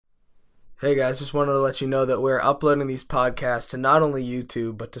Hey guys, just wanted to let you know that we're uploading these podcasts to not only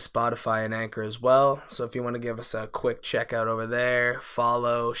YouTube, but to Spotify and Anchor as well. So if you want to give us a quick check out over there,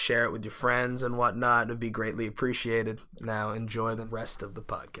 follow, share it with your friends and whatnot, it would be greatly appreciated. Now enjoy the rest of the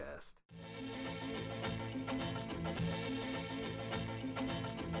podcast.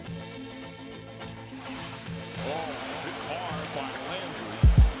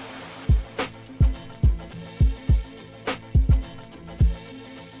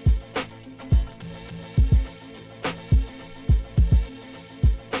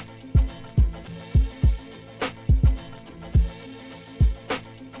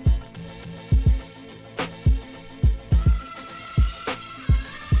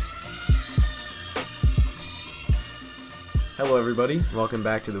 Hello everybody, welcome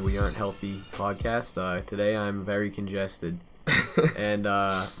back to the We Aren't Healthy podcast. Today I'm very congested, and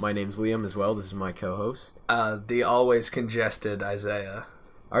my name's Liam as well. This is my co-host. The always congested Isaiah.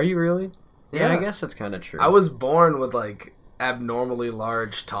 Are you really? Yeah. I guess that's kind of true. I was born with, abnormally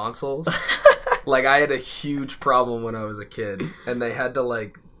large tonsils. I had a huge problem when I was a kid, and they had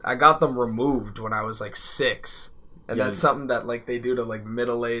to, I got them removed when I was, 6. And Yeah. that's something that, they do to,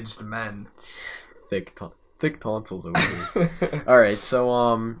 middle-aged men. thick tonsils over here. All right,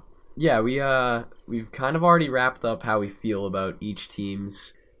 so we've kind of already wrapped up how we feel about each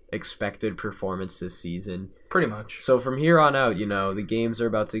team's expected performance this season. Pretty much. So from here on out, the games are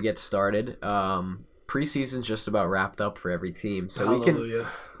about to get started. Preseason's just about wrapped up for every team, so Hallelujah.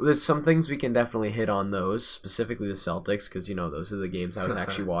 there's some things we can definitely hit on those, specifically the Celtics, because those are the games I was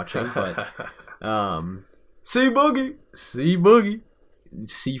actually watching. But C-Boogie. C-Boogie,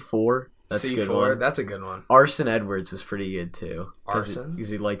 C4. That's C4, a good one. that's a good one. Arson Edwards was pretty good too. Arson? Because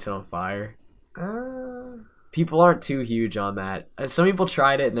he lights it on fire. People aren't too huge on that. Some people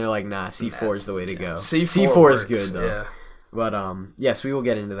tried it and they're like, nah, C4 is the way to go. C4 is good though. Yeah. But yes, we will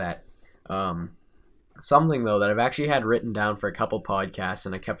get into that. Something though that I've actually had written down for a couple podcasts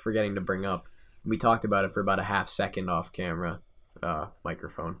and I kept forgetting to bring up. We talked about it for about a half second off camera,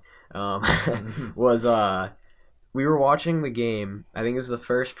 microphone. Was we were watching the game. I think it was the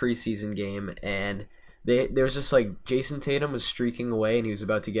first preseason game, and there was just Jason Tatum was streaking away, and he was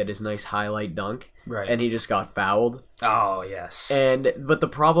about to get his nice highlight dunk, Right. and he just got fouled. Oh, yes. But the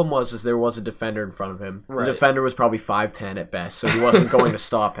problem was there was a defender in front of him. Right. The defender was probably 5'10" at best, so he wasn't going to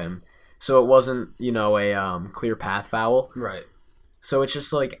stop him. So it wasn't a clear path foul. Right. So it's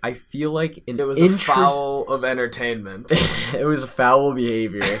just I feel like It was a foul of entertainment. It was a foul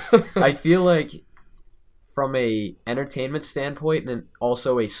behavior. I feel like from a entertainment standpoint and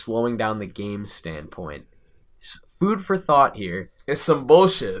also a slowing down the game standpoint. Food for thought here. It's some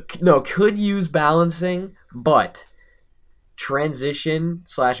bullshit. No, could use balancing, but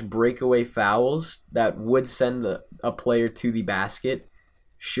transition/breakaway fouls that would send a player to the basket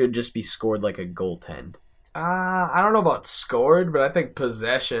should just be scored like a goaltend. I don't know about scored, but I think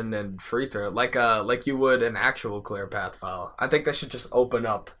possession and free throw, like you would an actual clear path foul. I think they should just open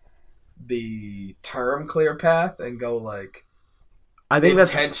up the term clear path and go I think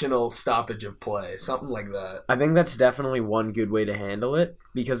intentional stoppage of play, something like that. I think that's definitely one good way to handle it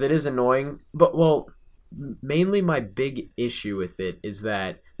because it is annoying. But mainly my big issue with it is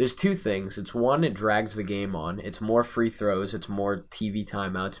that there's two things. It's one, it drags the game on. It's more free throws. It's more TV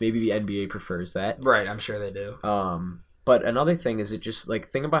timeouts. Maybe the NBA prefers that. Right, I'm sure they do. But another thing is it just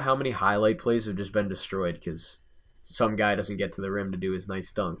think about how many highlight plays have just been destroyed because some guy doesn't get to the rim to do his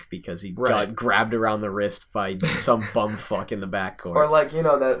nice dunk because he got grabbed around the wrist by some bumfuck in the backcourt. Or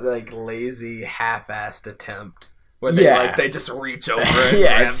that lazy half-assed attempt where they just reach over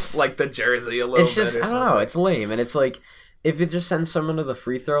and grab the jersey a little bit. It's just I don't know. It's lame, and it's if it just sends someone to the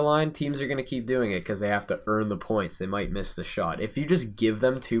free throw line, teams are going to keep doing it because they have to earn the points. They might miss the shot. If you just give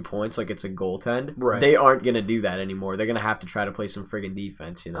them 2 points like it's a goaltend, they aren't going to do that anymore. They're going to have to try to play some friggin'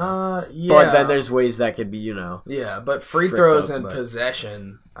 defense, Yeah. But then there's ways that could be, Yeah, but free throws and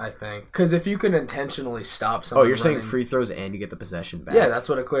possession, I think. Because if you can intentionally stop someone you're saying free throws and you get the possession back? Yeah, that's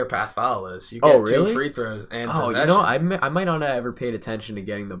what a clear path foul is. You get 2 free throws and possession. I might not have ever paid attention to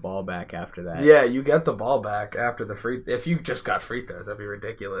getting the ball back after that. Yeah, you get the ball back after the free... If you just got free throws, that'd be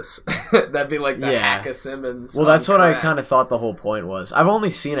ridiculous. That'd be like the hack of Simmons. Well, that's what I kind of thought the whole point was. I've only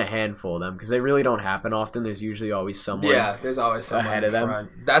seen a handful of them because they really don't happen often. There's usually always someone there's always someone ahead of them.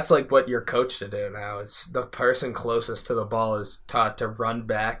 Front. That's what you're coached to do now. Is the person closest to the ball is taught to run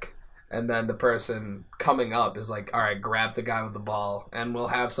back, and then the person coming up is all right, grab the guy with the ball, and we'll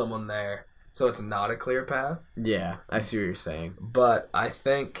have someone there. So it's not a clear path. Yeah, I see what you're saying. But I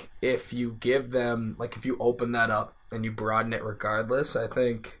think if you give them, if you open that up and you broaden it regardless, I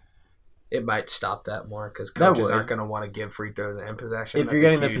think it might stop that more because That coaches would. aren't going to want to give free throws and possession. If That's you're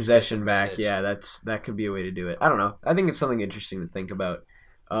a getting the huge possession back, disadvantage. that could be a way to do it. I don't know. I think it's something interesting to think about.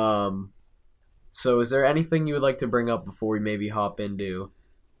 So is there anything you would like to bring up before we maybe hop into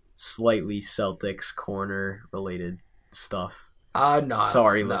slightly Celtics corner related stuff? No.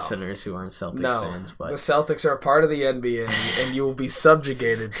 Sorry, no. listeners who aren't Celtics No, fans, the but Celtics are a part of the NBA, and you will be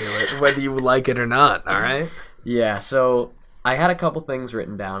subjugated to it, whether you like it or not. All right. yeah. So I had a couple things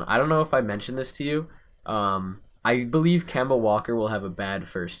written down. I don't know if I mentioned this to you. I believe Kemba Walker will have a bad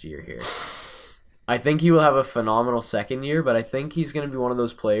first year here. I think he will have a phenomenal second year, but I think he's going to be one of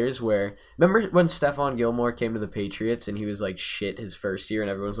those players where... Remember when Stephon Gilmore came to the Patriots and he was like shit his first year and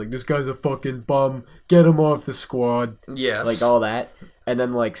everyone was like, this guy's a fucking bum, get him off the squad. Yes. Like all that. And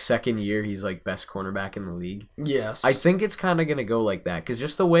then like second year, he's like best cornerback in the league. Yes. I think it's kind of going to go like that because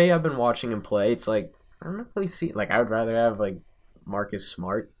just the way I've been watching him play, it's like, I don't really see... Like I would rather have like Marcus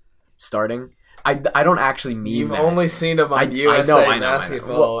Smart starting. I don't actually mean You've that. only seen him on I USA know.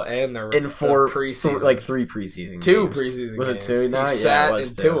 basketball and the in four preseason. like 3 preseason two games. preseason Was games. it 2 now? He Yeah, sat it was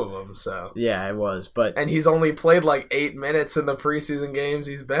in 2. 2 of them, so. Yeah, it was. But And he's only played like 8 minutes in the preseason games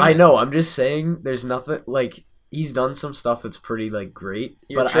he's been I in. know. I'm just saying there's nothing like he's done some stuff that's pretty like great.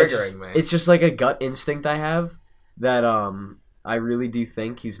 You're but triggering me. It's just like a gut instinct I have that I really do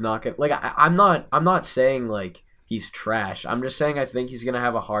think he's not gonna like I'm not saying like he's trash. I'm just saying I think he's gonna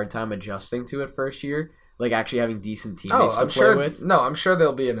have a hard time adjusting to it first year. Like actually having decent teammates to play with. No, I'm sure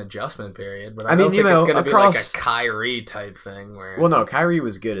there'll be an adjustment period, but I I mean, don't you think it's know, going to across- be like a Kyrie type thing where. Well, no, Kyrie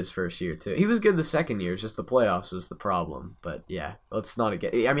was good his first year too. He was good the second year. It's just the playoffs was the problem. But yeah, let's not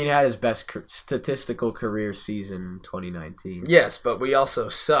get. I mean, he had his best statistical career season in 2019. Yes, but we also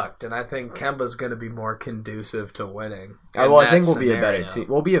sucked, and I think Kemba's going to be more conducive to winning. Well, I think we'll we'll be a better team.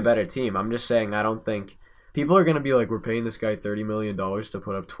 We'll be a better team. I'm just saying, I don't think people are going to be like, we're paying this guy $30 million to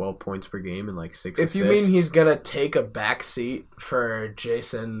put up 12 points per game and like 6 If assists. you mean he's going to take a back seat for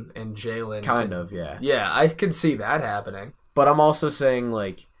Jason and Jalen. Kind of, yeah. Yeah, I could see that happening. But I'm also saying,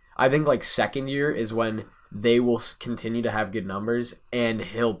 like, I think like second year is when they will continue to have good numbers and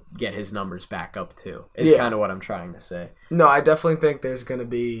he'll get his numbers back up too. Is kind of what I'm trying to say. No, I definitely think there's going to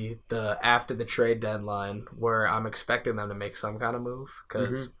be after the trade deadline where I'm expecting them to make some kind of move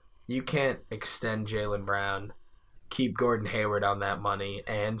because you can't extend Jaylen Brown, keep Gordon Hayward on that money,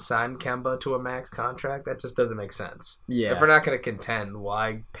 and sign Kemba to a max contract. That just doesn't make sense. Yeah. If we're not going to contend,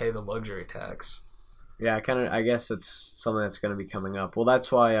 why pay the luxury tax? Yeah, I guess it's something that's going to be coming up. Well,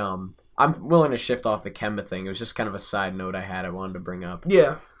 that's why I'm willing to shift off the Kemba thing. It was just kind of a side note I wanted to bring up.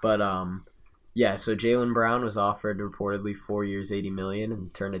 Yeah. But yeah, so Jaylen Brown was offered reportedly 4 years, $80 million,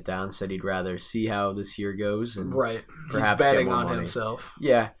 and turned it down. Said he'd rather see how this year goes and Right. He's perhaps get betting more on money. himself.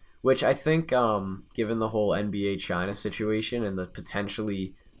 Yeah, which I think, given the whole NBA China situation and the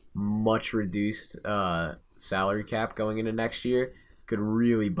potentially much reduced salary cap going into next year, could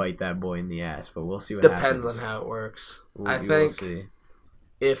really bite that boy in the ass. But we'll see what Depends happens. on how it works. We I will think see.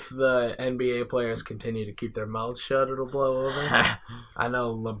 if the NBA players continue to keep their mouths shut, it'll blow over. I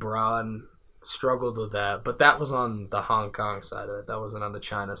know LeBron struggled with that, but that was on the Hong Kong side of it. That wasn't on the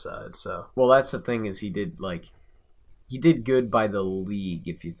China side. So Well, that's the thing is he did good by the league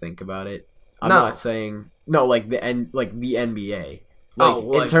if you think about it. I'm No. not saying no like the NBA. Like,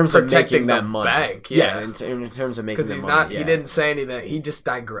 in terms of protecting making the that money. bank, yeah, yeah. in terms of making because the he's money. not, yeah. he didn't say anything. He just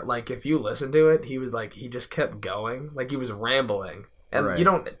like if you listen to it, he was like he just kept going, like he was rambling. And Right. you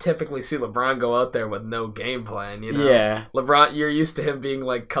don't typically see LeBron go out there with no game plan, you know. Yeah. LeBron, you're used to him being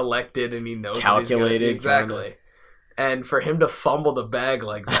like collected and he knows what he's gonna- Calculated, exactly. kinda. And for him to fumble the bag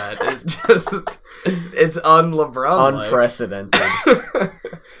like that is just it's un-LeBron Unprecedented.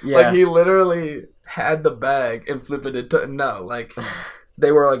 Yeah. Like he literally had the bag and flipped it to like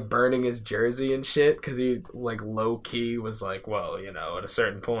they were like burning his jersey and shit because he like low key was like, well, you know, at a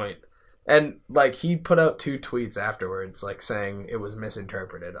certain point. And like he put out 2 tweets afterwards, like saying it was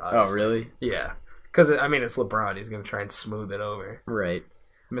misinterpreted. Obviously. Oh, really? Yeah, because I mean it's LeBron. He's gonna try and smooth it over. Right.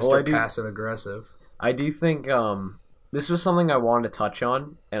 Mr. Well, Passive Aggressive. I do think this was something I wanted to touch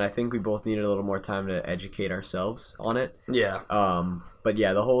on, and I think we both needed a little more time to educate ourselves on it. Yeah. But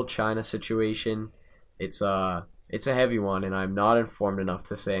yeah, the whole China situation, it's a heavy one, and I'm not informed enough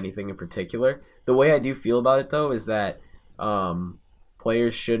to say anything in particular. The way I do feel about it though is that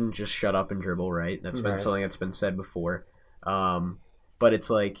players shouldn't just shut up and dribble, right? That's been Right. something that's been said before. But it's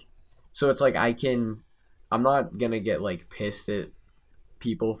like, so it's like I'm not gonna get like pissed at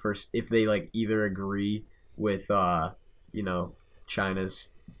people for if they like either agree with you know,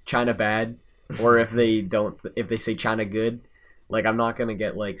 China bad, or if they say China good. Like I'm not gonna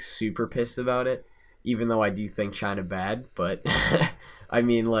get like super pissed about it, even though I do think China bad. But I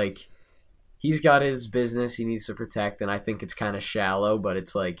mean, like, he's got his business he needs to protect, and I think it's kind of shallow, but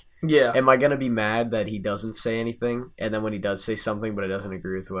it's like, Yeah. am I going to be mad that he doesn't say anything? And then when he does say something, but it doesn't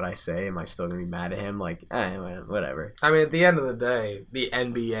agree with what I say, am I still going to be mad at him? Like, whatever. I mean, at the end of the day, the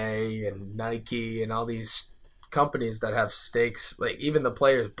NBA and Nike and all these companies that have stakes, like even the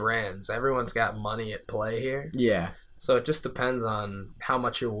players' brands, everyone's got money at play here. Yeah. So it just depends on how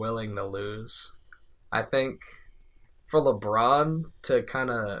much you're willing to lose. I think for LeBron to kind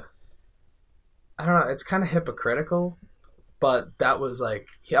of, I don't know, it's kind of hypocritical, but that was like,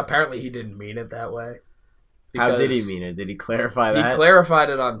 apparently he didn't mean it that way. How did he mean it? Did he clarify that? He clarified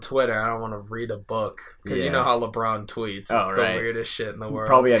it on Twitter. I don't want to read a book because you Yeah. know how LeBron tweets. It's the weirdest shit in the world.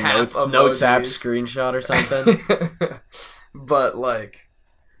 Probably a Half notes app emojis. screenshot or something. But like,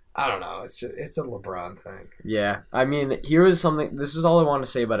 I don't know. It's a LeBron thing. Yeah. I mean, here is something. This is all I want to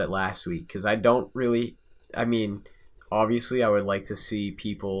say about it last week because I don't really. I mean, obviously, I would like to see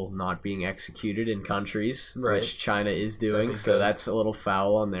people not being executed in countries, Right. which China is That'd doing. be So good. that's a little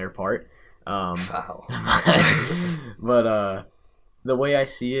foul on their part. Foul. But the way I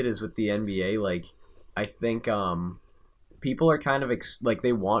see it is with the NBA, like I think people are kind of like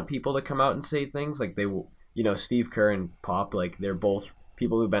they want people to come out and say things like Steve Kerr and Pop, like they're both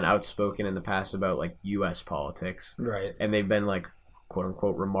people who've been outspoken in the past about like U.S. politics, Right. and they've been like quote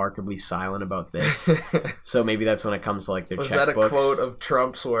unquote remarkably silent about this. So maybe that's when it comes to like their Was checkbooks. that a quote of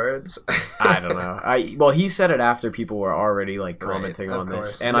Trump's words? I don't know. Well, he said it after people were already like commenting Right, on of this,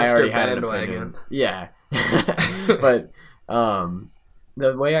 course. and I Mr. already had an Bandwagon. opinion. Yeah, but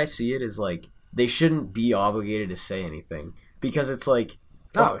the way I see it is like they shouldn't be obligated to say anything because it's like,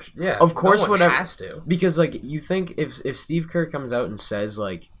 Oh, yeah. of course, no one whatever. has to. Because like you think if Steve Kerr comes out and says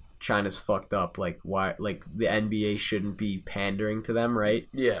like China's fucked up, like why like the NBA shouldn't be pandering to them, right?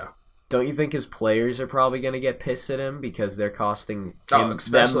 Yeah. Don't you think his players are probably gonna get pissed at him because they're costing Oh, him them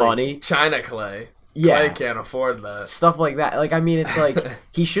especially money? China Clay. Yeah. Clay can't afford that. Stuff like that. Like, I mean, it's like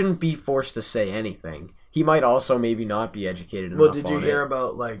he shouldn't be forced to say anything. He might also maybe not be educated enough. Well, did you on hear it.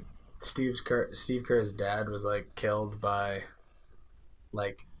 about like Steve Kerr's dad was like killed by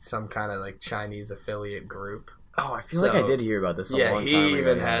like some kind of like Chinese affiliate group? Oh, I feel like I did hear about this. A Yeah, long he time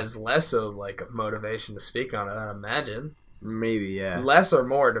even ago. has less of like motivation to speak on it. I imagine Maybe, yeah. less or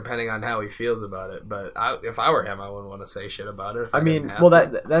more depending on how he feels about it. But if I were him, I wouldn't want to say shit about it. If I it mean, didn't well,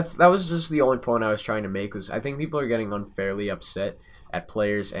 happen. that was just the only point I was trying to make. Was I think people are getting unfairly upset at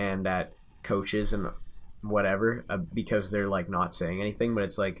players and at coaches and whatever because they're like not saying anything. But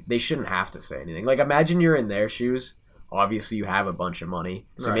it's like they shouldn't have to say anything. Like, imagine you're in their shoes. Obviously, you have a bunch of money,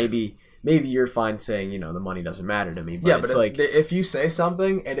 so Right. maybe you're fine saying the money doesn't matter to me. But Yeah, it's but like if you say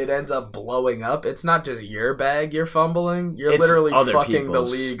something and it ends up blowing up, it's not just your bag you're fumbling. You're It's literally other fucking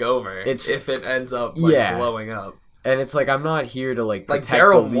people's. the league over. It's- if it ends up like Yeah. blowing up. and it's like I'm not here to like Like protect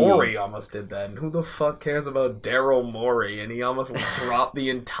Daryl the Morey league. almost did that. And who the fuck cares about Daryl Morey? And he almost dropped the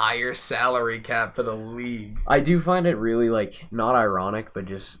entire salary cap for the league. I do find it really like not ironic, but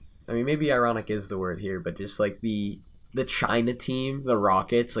just I mean maybe ironic is the word here, but just like the China team, the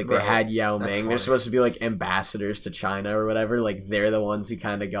Rockets, like Right. they had Yao That's Ming. funny. They're supposed to be like ambassadors to China or whatever. Like they're the ones who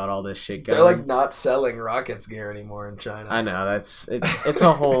kind of got all this shit going. They're like not selling Rockets gear anymore in China. I know it's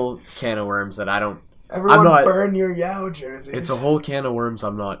a whole can of worms that I don't. Everyone not- burn your Yao jerseys. It's a whole can of worms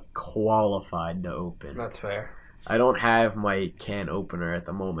I'm not qualified to open. That's fair. I don't have my can opener at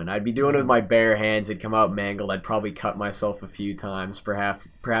the moment. I'd be doing it with my bare hands. It'd come out mangled. I'd probably cut myself a few times.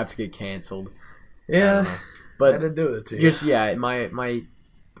 Perhaps get canceled. I don't know. Yeah. But Had to do it to you. just my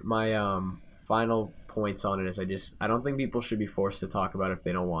final points on it is I don't think people should be forced to talk about it if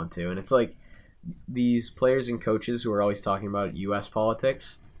they don't want to. And it's like these players and coaches who are always talking about U.S.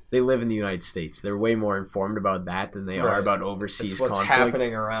 politics. They live in the United States. They're way more informed about that than they are Right. about overseas It's what's conflict.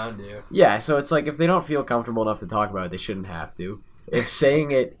 happening around you. Yeah, so it's like if they don't feel comfortable enough to talk about it, they shouldn't have to. If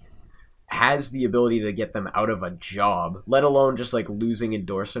saying it has the ability to get them out of a job, let alone just like losing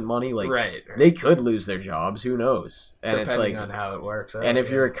endorsement money, like right. they could lose their jobs. Who knows? And Depending it's like, on how it works. and if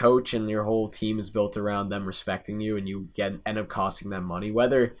you're a coach and your whole team is built around them respecting you, and you end up costing them money,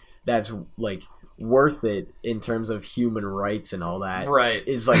 whether that's like worth it in terms of human rights and all that, right,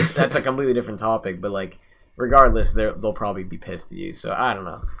 is like that's a completely different topic. But like, regardless, they'll probably be pissed at you. So I don't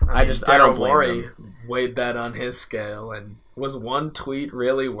know. I don't Daryl blame Morey them. weighed that on his scale, and was one tweet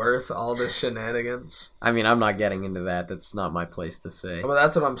really worth all this shenanigans? I mean, I'm not getting into that. That's not my place to say. Well,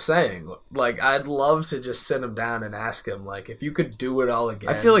 that's what I'm saying. Like, I'd love to just sit him down and ask him, like, if you could do it all again.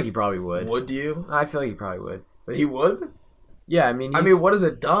 I feel like he probably would. Would you? I feel like he probably would. But he would. Yeah, I mean, what has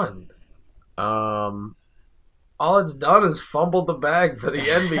it done? All it's done is fumbled the bag for the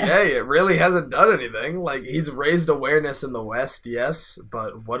NBA. It really hasn't done anything. Like, he's raised awareness in the West, yes,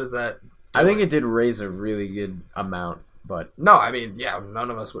 but what is that? I think it did raise a really good amount, but no, I mean, yeah,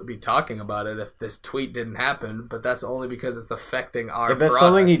 none of us would be talking about it if this tweet didn't happen, but that's only because it's affecting our if that's product.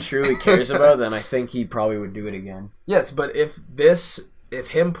 something he truly cares about, then I think he probably would do it again. Yes, but if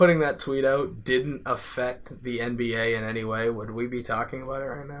him putting that tweet out didn't affect the NBA in any way, would we be talking about it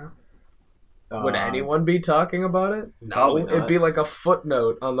right now? Would anyone be talking about it? No, it'd be like a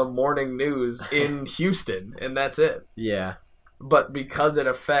footnote on the morning news in Houston, and that's it. Yeah. But because it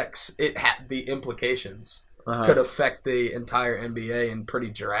affects the implications could affect the entire NBA in pretty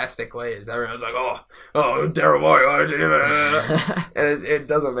drastic ways. Everyone's like, "Oh, Daryl Morey," and it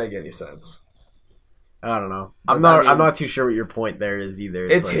doesn't make any sense. I don't know. I'm not too sure what your point there is either.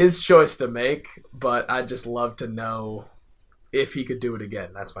 It's like, his choice to make, but I'd just love to know if he could do it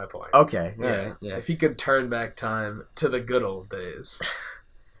again. That's my point. Okay. Yeah. If he could turn back time to the good old days.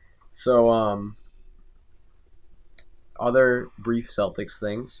 So, other brief Celtics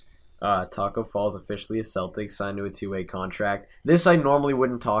things. Taco Fall's officially a Celtic, signed to a 2-way contract. This I normally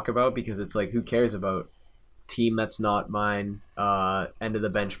wouldn't talk about because it's like, who cares about team that's not mine, end of the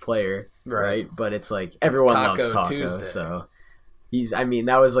bench player, right? But it's like, everyone loves Taco Tuesday. So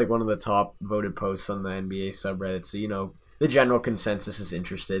that was like one of the top voted posts on the NBA subreddit. So, the general consensus is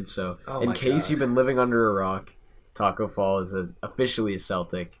interested. So, in case you've been living under a rock, Taco Fall is officially a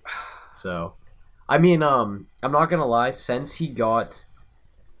Celtic. So, I'm not gonna lie. Since he got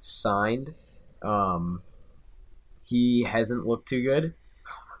signed, he hasn't looked too good.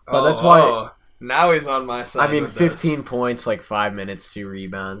 But that's why now he's on my side. 15 points, like 5 minutes, 2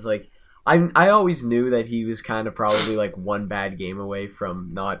 rebounds. Like I always knew that he was kind of probably like one bad game away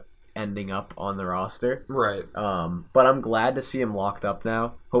from not ending up on the roster. Right. But I'm glad to see him locked up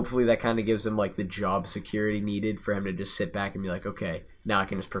now. Hopefully that kind of gives him like the job security needed for him to just sit back and be like, okay, now I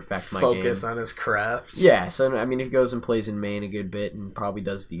can just perfect my game. Focus on his craft. Yeah, so if he goes and plays in Maine a good bit and probably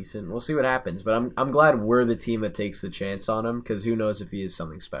does decent, we'll see what happens. But I'm glad we're the team that takes the chance on him, because who knows if he is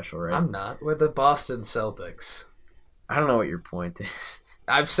something special, right? I'm not. We're the Boston Celtics. I don't know what your point is.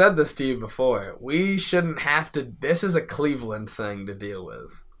 I've said this to you before. We shouldn't have to... This is a Cleveland thing to deal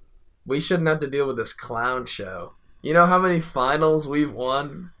with. We shouldn't have to deal with this clown show. You know how many finals we've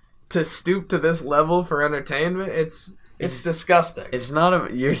won? To stoop to this level for entertainment, it's disgusting. It's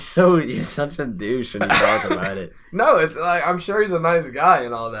not you're such a douche when you talk about it. No, it's like, I'm sure he's a nice guy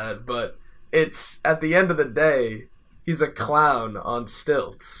and all that, but it's, at the end of the day, he's a clown on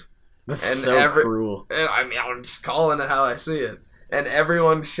stilts. That's cruel. And I'm just calling it how I see it. And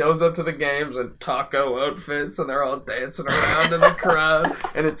everyone shows up to the games in taco outfits, and they're all dancing around in the crowd,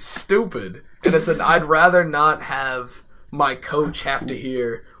 and it's stupid. And I'd rather not have my coach have to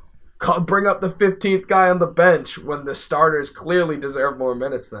hear, bring up the 15th guy on the bench when the starters clearly deserve more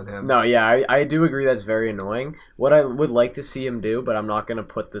minutes than him. No, yeah, I do agree that's very annoying. What I would like to see him do, but I'm not going to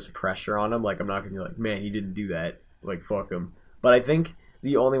put this pressure on him. Like, I'm not going to be like, man, he didn't do that. Like, fuck him. But I think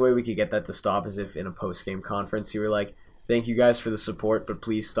the only way we could get that to stop is if in a post-game conference you were like, thank you guys for the support, but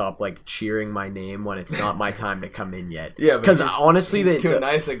please stop like cheering my name when it's not my time to come in yet. Yeah, because honestly, he's too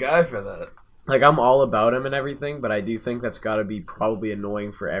nice a guy for that. Like, I'm all about him and everything, but I do think that's got to be probably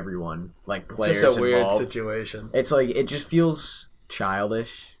annoying for everyone, like players involved. It's just a weird situation. It's like, it just feels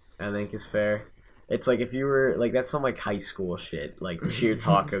childish, I think is fair. It's like if you were like, that's some like high school shit, like cheer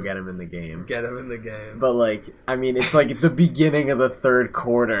Taco, get him in the game. Get him in the game. But like, it's like the beginning of the third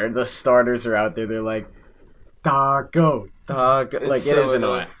quarter, the starters are out there, they're like, Taco. Like, it is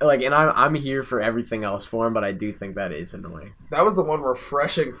annoying. Like, and I'm here for everything else for him, but I do think that is annoying. That was the one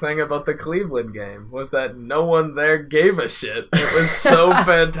refreshing thing about the Cleveland game, was that no one there gave a shit. It was so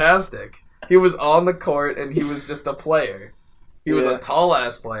fantastic. He was on the court, and he was just a player. He was a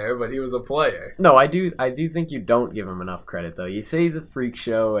tall-ass player, but he was a player. No, I do think you don't give him enough credit, though. You say he's a freak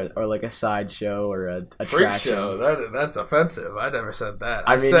show or like a sideshow or a freak show. That's offensive. I never said that.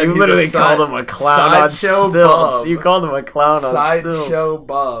 You literally called him a clown on stilts. You called him a clown on stilts. Sideshow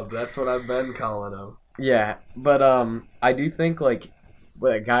Bob. That's what I've been calling him. Yeah, but I do think, like,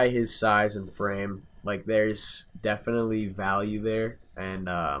 with a guy his size and frame, like, there's definitely value there. And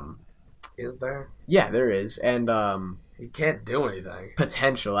is there? Yeah, there is. And he can't do anything.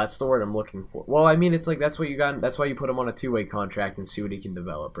 Potential, that's the word I'm looking for. Well, it's like, that's what you got. That's why you put him on a 2-way contract and see what he can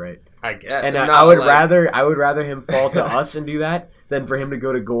develop, right? I guess. And I would rather him fall to us and do that than for him to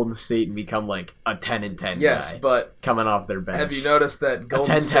go to Golden State and become like a 10-10 guy. Yes, but coming off their bench. Have you noticed that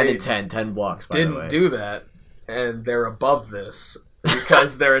Golden State 10 blocks, by the way, didn't do that, and they're above this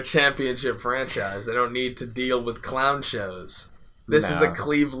because they're a championship franchise. They don't need to deal with clown shows. This is a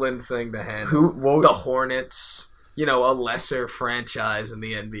Cleveland thing to handle. The Hornets. A lesser franchise in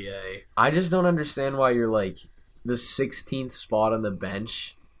the NBA. I just don't understand why you're like the 16th spot on the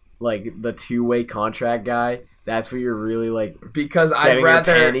bench like the two-way contract guy, that's where you're really like because getting I'd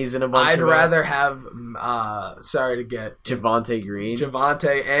rather your panties in a bunch I'd of rather have sorry to get Javonte Green.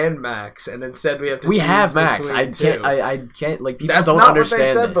 Javonte and Max, and instead we have to. We choose have Max. between I two. can't. I can't. Like people That's don't not understand what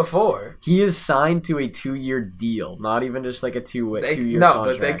they said this. before. He is signed to a 2-year deal, not even just like a 2-year No,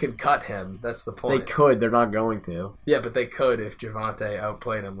 contract. but they could cut him. That's the point. They could. They're not going to. Yeah, but they could if Javonte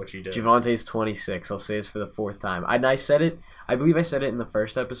outplayed him, which he did. Javonte's 26. I'll say this for the 4th time. And I said it. I believe I said it in the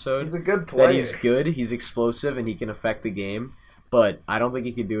first episode. He's a good player. That he's good. He's explosive and he can affect the game. But I don't think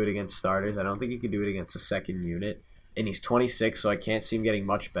he could do it against starters. I don't think he could do it against a second unit. And he's 26, so I can't see him getting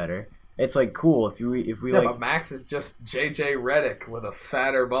much better. It's like cool if we yeah, like. but Max is just JJ Redick with a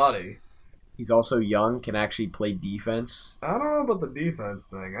fatter body. He's also young, can actually play defense. I don't know about the defense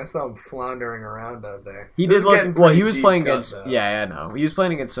thing. I saw him floundering around out there. He This did is getting look well. He pretty was deep playing cut, against. though. Yeah, I know. He was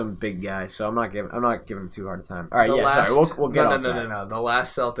playing against some big guys, so I'm not giving him too hard a time. All right, The yeah, last- sorry. We'll get off that. No. The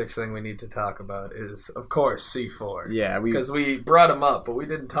last Celtics thing we need to talk about is, of course, C4. Yeah, Because we brought him up, but we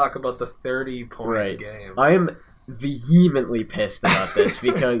didn't talk about the 30-point Right. game. I am vehemently pissed about this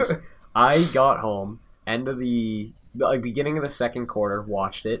because I got home end of the beginning of the second quarter,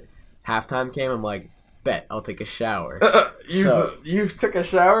 watched it. Halftime came. I'm like, bet I'll take a shower. You took a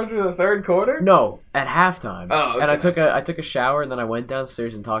shower through the third quarter? No, at halftime. Oh, okay. And I took a shower and then I went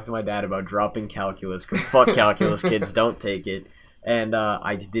downstairs and talked to my dad about dropping calculus because fuck calculus, kids, don't take it. And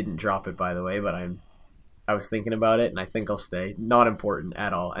I didn't drop it, by the way, but I was thinking about it and I think I'll stay. Not important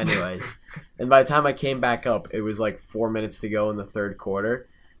at all. Anyways, and by the time I came back up, it was like 4 minutes to go in the third quarter.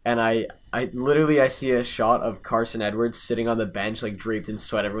 And I literally see a shot of Carson Edwards sitting on the bench, like draped in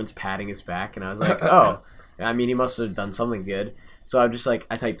sweat. Everyone's patting his back, and I was like, "Oh, I mean, he must have done something good." So I'm just like,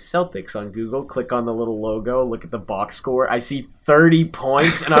 I typed Celtics on Google, click on the little logo, look at the box score. I see 30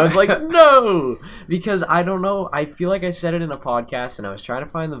 points, and I was like, "No," because I don't know. I feel like I said it in a podcast, and I was trying to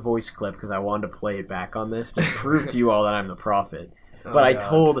find the voice clip because I wanted to play it back on this to prove to you all that I'm the prophet. But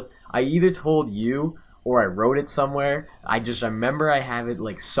I either told you. Or I wrote it somewhere. I remember I have it,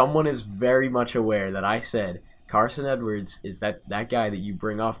 like, someone is very much aware that I said, Carson Edwards is that guy that you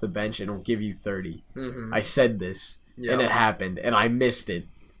bring off the bench and will give you 30. Mm-hmm. I said this, and it happened, and I missed it.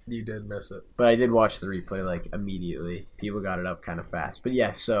 You did miss it. But I did watch the replay, like, immediately. People got it up kind of fast. But,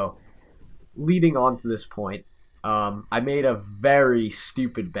 yeah, so, leading on to this point, I made a very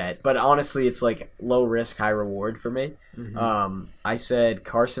stupid bet, but honestly, it's like low risk, high reward for me. Mm-hmm. I said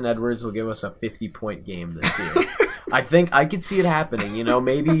Carson Edwards will give us a 50-point game this year. I think I could see it happening. You know,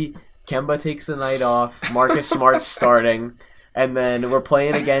 maybe Kemba takes the night off, Marcus Smart's starting, and then we're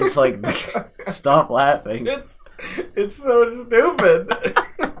playing against like. Stop laughing. It's so stupid.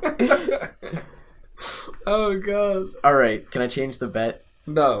 Oh god. All right, can I change the bet?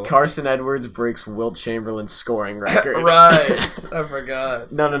 No. Carson Edwards breaks Wilt Chamberlain's scoring record. Right. I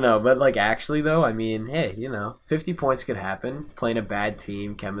forgot. No. But, like, actually, though, I mean, hey, 50 points could happen. Playing a bad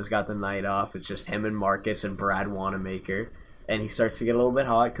team. Kemba's got the night off. It's just him and Marcus and Brad Wanamaker. And he starts to get a little bit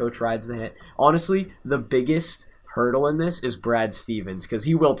hot. Coach rides the hit. Honestly, the biggest hurdle in this is Brad Stevens because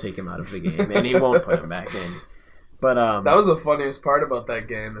he will take him out of the game. And he won't put him back in. But that was the funniest part about that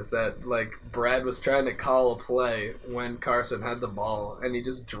game is that like Brad was trying to call a play when Carson had the ball and he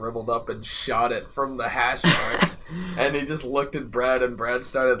just dribbled up and shot it from the hash mark and he just looked at Brad and Brad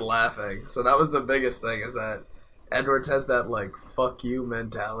started laughing. So that was the biggest thing is that Edwards has that like fuck you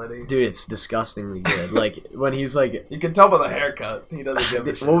mentality. Dude, it's disgustingly good. Like when he's like, you can tell by the haircut he doesn't give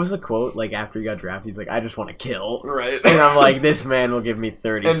a shit. What was the quote? Like after he got drafted, he's like, I just want to kill. Right. And I'm like, this man will give me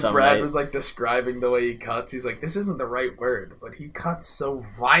 30. And some Brad night. was like describing the way he cuts. He's like, this isn't the right word, but he cuts so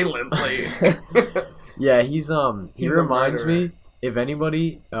violently. Yeah, he reminds a me, if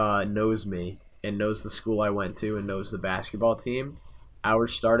anybody knows me and knows the school I went to and knows the basketball team, our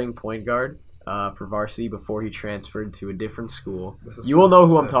starting point guard for varsity before he transferred to a different school, you will know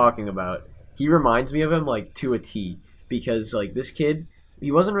who I'm talking about. He reminds me of him like to a T because like this kid,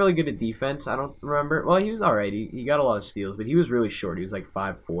 he wasn't really good at defense. I don't remember. Well, he was all right. He got a lot of steals, but he was really short. He was like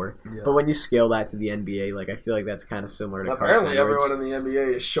 5'4". Yeah. But when you scale that to the NBA, like I feel like that's kind of similar to apparently Carson Edwards. Everyone in the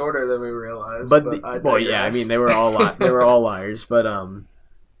NBA is shorter than we realize. But yeah, I mean they were all liars. But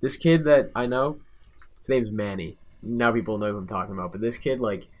this kid that I know, his name's Manny. Now people know who I'm talking about. But this kid,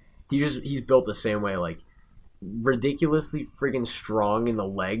 like, he's built the same way, like ridiculously freaking strong in the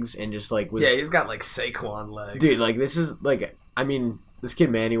legs and just like yeah, he's got like Saquon legs. Dude, like this is like I mean. This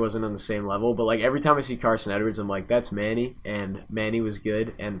kid Manny wasn't on the same level, but like every time I see Carson Edwards, I'm like, that's Manny, and Manny was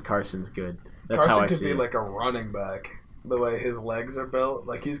good, and Carson's good. That's Carson how I could see be it. like a running back, the way his legs are built.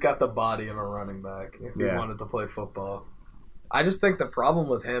 Like he's got the body of a running back if he wanted to play football. I just think the problem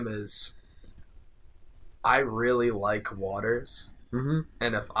with him is, I really like Waters, Mm-hmm.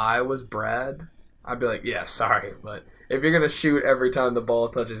 And if I was Brad, I'd be like, yeah, sorry, but if you're going to shoot every time the ball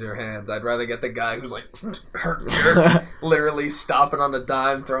touches your hands, I'd rather get the guy who's like, literally stopping on a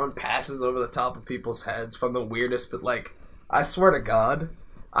dime, throwing passes over the top of people's heads from the weirdest, but like, I swear to God,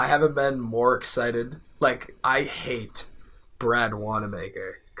 I haven't been more excited. Like, I hate Brad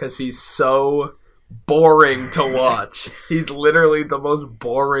Wanamaker because he's so boring to watch. He's literally the most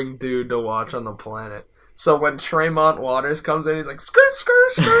boring dude to watch on the planet. So when Tremont Waters comes in, he's like, skirt,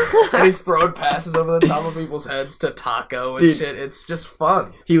 skirt, skirt, and he's throwing passes over the top of people's heads to Taco and shit. It's just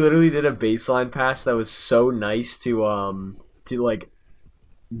fun. He literally did a baseline pass that was so nice to like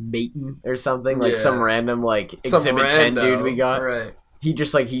Mayton or something, like some random like Exhibit 10 dude we got. Right. He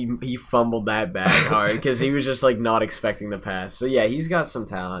just like he fumbled that back hard because he was just like not expecting the pass. So yeah, he's got some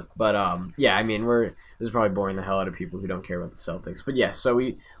talent. But yeah, I mean this is probably boring the hell out of people who don't care about the Celtics. But yes, so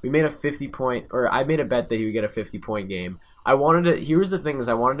we made a 50-point, or I made a bet that he would get a 50-point game. I wanted to. Here's the thing: is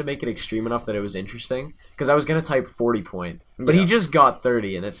I wanted to make it extreme enough that it was interesting because I was gonna type 40-point, but he just got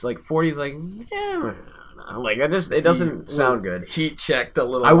 30, and it's like 40 is like yeah. Like it doesn't sound good. Heat checked a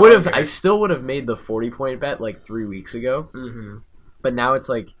little. I still would have made the 40-point bet like 3 weeks ago. Mm-hmm. But now it's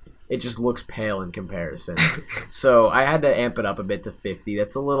like, it just looks pale in comparison. So I had to amp it up a bit to 50.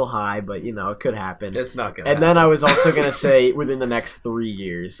 That's a little high, but, you know, it could happen. It's not going to happen. And then I was also going to say within the next 3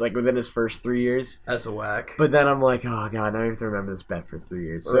 years. Like, within his first 3 years. That's a whack. But then I'm like, oh, God, now I have to remember this bet for 3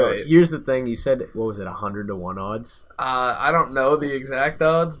 years. So here's the thing. You said, what was it, 100-1 odds? I don't know the exact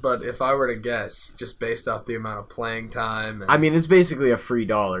odds, but if I were to guess, just based off the amount of playing time. I mean, it's basically a free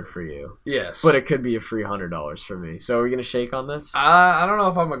 $1 for you. Yes. But it could be a free $100 for me. So are we going to shake on this? I don't know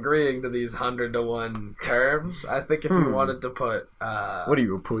if I'm agreeing to these 100-1 terms. I think if you wanted to put... what are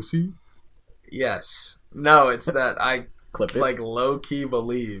you, a pussy? Yes. No, it's that I clip it. Like low-key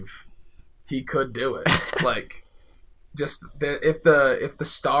believe he could do it. Like, just if the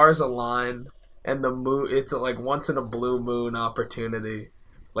stars align and the moon, it's like once in a blue moon opportunity.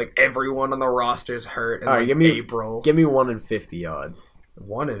 Like everyone on the roster's hurt in all right, give me, April. Give me 1 in 50 odds.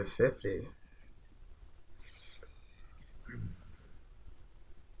 1 in 50.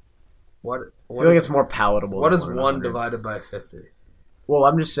 What I feel like it's more palatable. What is 1 divided by 50? Well,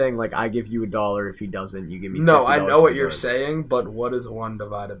 I'm just saying, like, I give you $1 if he doesn't. You give me $50. No, I know what you're saying, but what is 1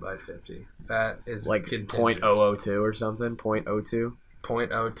 divided by 50? That is like contingent. 0.002 or something. 0.02.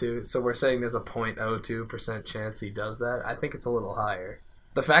 0.02. So we're saying there's a 0.02% chance he does that. I think it's a little higher.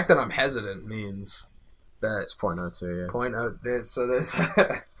 The fact that I'm hesitant means that it's 0.02. Yeah. 0.0. So there's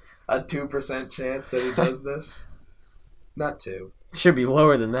a 2% chance that he does this. Not 2. Should be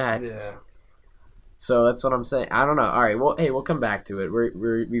lower than that. Yeah. So that's what I'm saying. I don't know. All right. Well, hey, we'll come back to it.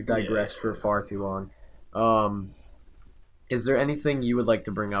 We've digressed for far too long. Is there anything you would like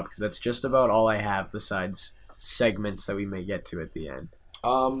to bring up? Because that's just about all I have besides segments that we may get to at the end.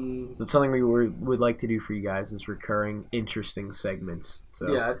 That's something we would like to do for you guys is recurring, interesting segments. So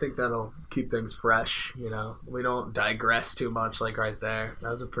yeah, I think that'll keep things fresh. You know, we don't digress too much. Like right there, that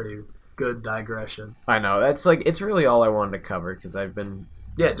was a pretty good digression. I know that's like it's really all I wanted to cover because I've been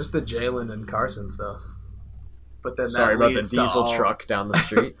just the Jalen and Carson stuff. But then sorry about the diesel truck down the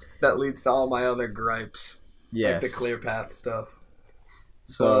street. That leads to all my other gripes. Yes, like the clear path stuff.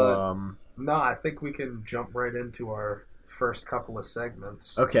 So no, I think we can jump right into our first couple of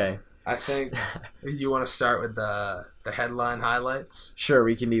segments. Okay. I think you want to start with the headline highlights? Sure,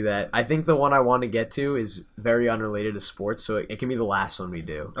 we can do that. I think the one I want to get to is very unrelated to sports, so it can be the last one we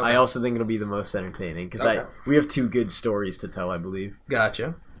do. Okay. I also think it'll be the most entertaining because we have 2 good stories to tell, I believe.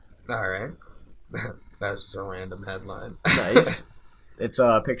 Gotcha. All right. That's just a random headline. Nice. It's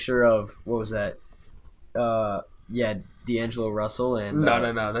a picture of, what was that? D'Angelo Russell and...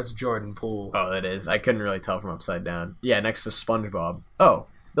 No, that's Jordan Poole. Oh, that is. I couldn't really tell from upside down. Yeah, next to SpongeBob. Oh,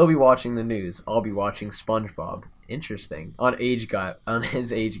 they'll be watching the news. I'll be watching SpongeBob. Interesting. On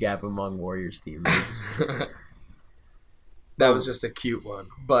his age gap among Warriors teammates. That was just a cute one.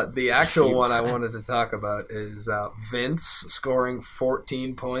 But the actual one I wanted to talk about is Vince scoring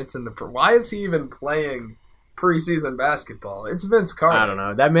 14 points in the... Why is he even playing preseason basketball? It's Vince Carter. I don't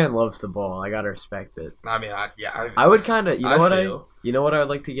know. That man loves the ball. I gotta respect it. I mean, I would kind of... You know what I would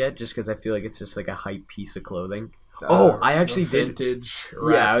like to get? Just because I feel like it's just like a hype piece of clothing. I actually did. Vintage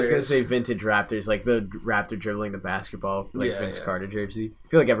Raptors. Yeah, I was going to say vintage Raptors, like the Raptor dribbling the basketball, like Vince Carter jersey. I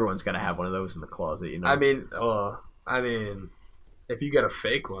feel like everyone's got to have one of those in the closet, you know? I mean, if you get a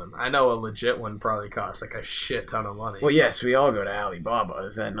fake one, I know a legit one probably costs like a shit ton of money. Well, yes, we all go to Alibaba.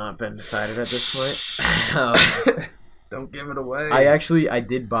 Has that not been decided at this point? Don't give it away. I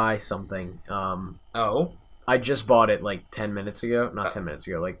did buy something. I just bought it like 10 minutes ago. Not 10 minutes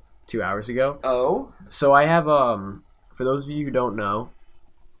ago, like 2 hours ago. Oh. So I have, for for those of you who don't know,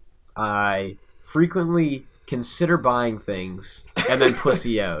 I frequently consider buying things and then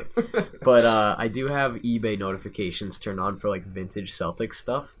pussy out. But I do have eBay notifications turned on for like vintage Celtics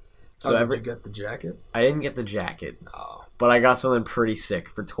stuff. So did you get the jacket? I didn't get the jacket. Oh. But I got something pretty sick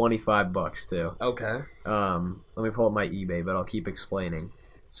for $25 too. Okay. Let me pull up my eBay, but I'll keep explaining.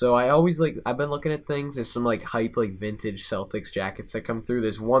 So I've been looking at things. There's some like hype like vintage Celtics jackets that come through.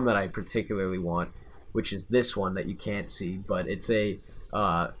 There's one that I particularly want, which is this one that you can't see, but it's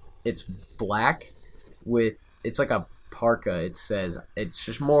it's black with, it's like a parka. It says it's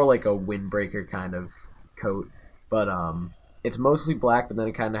just more like a windbreaker kind of coat, but it's mostly black, but then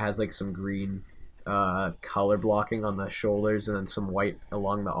it kind of has like some green color blocking on the shoulders and then some white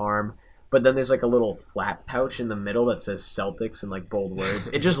along the arm. But then there's like a little flap pouch in the middle that says Celtics in like bold words.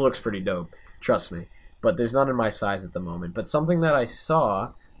 It just looks pretty dope, trust me. But there's none in my size at the moment. But something that I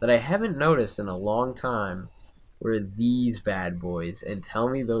saw that I haven't noticed in a long time were these bad boys. And tell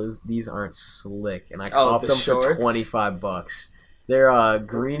me these aren't slick. And I copped them for $25. They're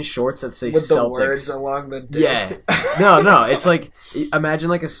green shorts that say with Celtics. The words along the dick. Yeah. No. It's like, imagine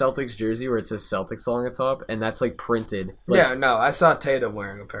like a Celtics jersey where it says Celtics along the top, and that's like printed. Like, yeah, no, I saw Tatum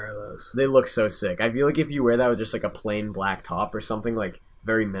wearing a pair of those. They look so sick. I feel like if you wear that with just like a plain black top or something like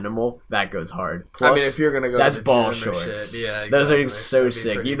very minimal, that goes hard. Plus, I mean, if you're going to go that's to the ball gym or shorts. Shit, yeah, exactly. Those are so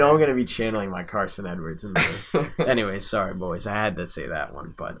sick. You know big. I'm going to be channeling my Carson Edwards in this. Anyway, sorry, boys. I had to say that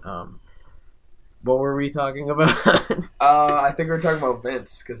one, but what were we talking about? I think we were talking about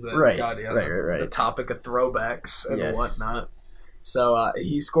Vince because right. The topic of throwbacks and yes. whatnot. So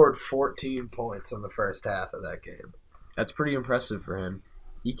he scored 14 points in the first half of that game. That's pretty impressive for him.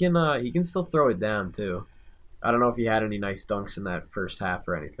 He can still throw it down too. I don't know if he had any nice dunks in that first half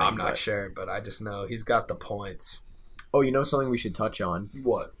or anything. I'm not sure, but I just know he's got the points. Oh, you know something we should touch on?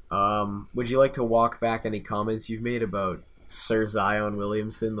 What? Would you like to walk back any comments you've made about Sir Zion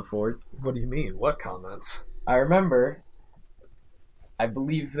Williamson IV? What do you mean? What comments? I remember, I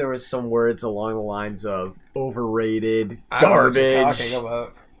believe there was some words along the lines of overrated, garbage. I don't know what you're talking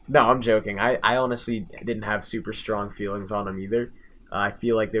about. No, I'm joking. I honestly didn't have super strong feelings on him either. I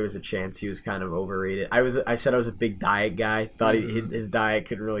feel like there was a chance he was kind of overrated. I said I was a big diet guy. Thought his diet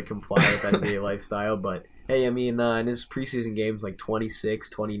could really comply with that NBA lifestyle. But, hey, I mean, in his preseason games, like 26,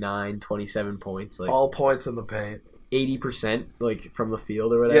 29, 27 points. Like all points in the paint. 80% like from the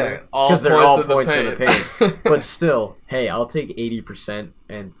field or whatever. Yeah, all because they're all points in the paint. But still, hey, I'll take 80%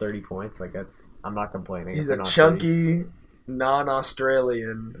 and 30 points. Like I'm not complaining. He's a chunky,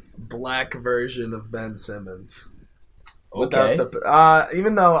 non-Australian black version of Ben Simmons. Okay.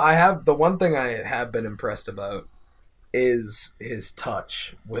 Even though the one thing I have been impressed about is his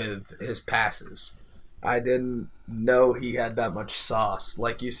touch with his passes. I didn't know he had that much sauce.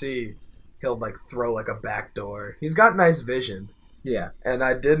 Like you see, he'll like throw like a backdoor. He's got nice vision. Yeah. And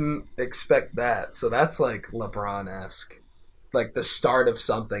I didn't expect that. So that's like LeBron-esque. Like the start of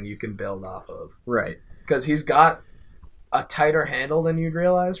something you can build off of. Right. Because he's got a tighter handle than you'd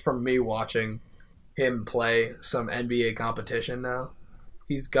realize from me watching him play some NBA competition now.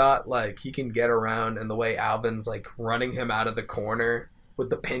 He's got like, he can get around, and the way Alvin's like running him out of the corner with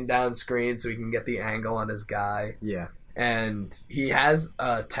the pin down screen so he can get the angle on his guy. Yeah. And he has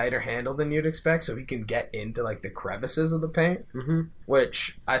a tighter handle than you'd expect, so he can get into like the crevices of the paint,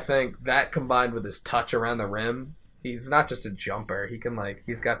 which I think that combined with his touch around the rim, he's not just a jumper. He can like,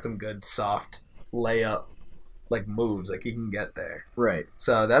 he's got some good soft layup like moves, like he can get there. Right.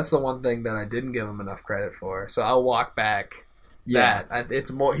 So that's the one thing that I didn't give him enough credit for. So I'll walk back. Yeah.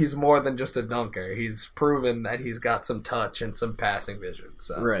 It's more. He's more than just a dunker. He's proven that he's got some touch and some passing vision.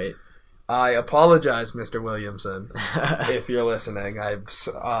 So right. I apologize, Mr. Williamson, if you're listening.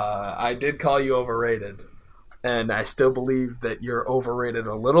 I did call you overrated, and I still believe that you're overrated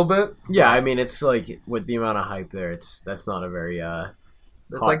a little bit. Yeah, I mean, it's like with the amount of hype there, that's not a very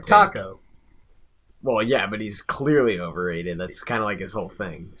it's like Taco. Well, yeah, but he's clearly overrated. That's kind of like his whole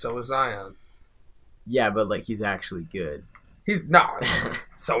thing. So is Zion. Yeah, but like he's actually good. He's not.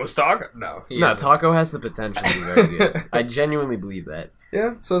 So is Taco. No, Taco has the potential to be very good. I genuinely believe that.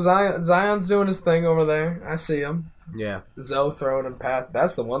 Yeah, so Zion's doing his thing over there. I see him. Yeah. Zoe throwing him past.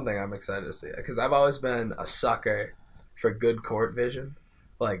 That's the one thing I'm excited to see. Because I've always been a sucker for good court vision.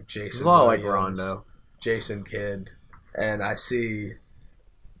 Like Jason It's a lot Williams, like Rondo. Jason Kidd. And I see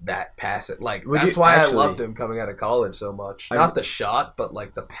that passing. Like, that's why I loved him coming out of college so much. Not the shot, but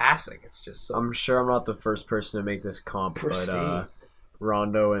like the passing. It's just so... I'm sure I'm not the first person to make this comp, pristine. But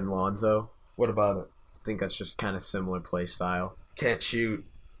Rondo and Lonzo. What about it? I think that's just kind of similar play style. Can't shoot,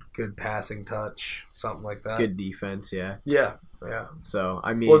 good passing touch, something like that. Good defense, yeah. Yeah. So,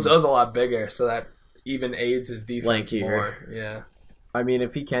 I mean... Well, Zoe's a lot bigger, so that even aids his defense Lankier. more. Yeah. I mean,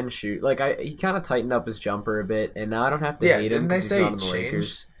 if he can shoot, like he kind of tightened up his jumper a bit, and now I don't have to Yeah, hate him didn't they because he's say not he in the changed?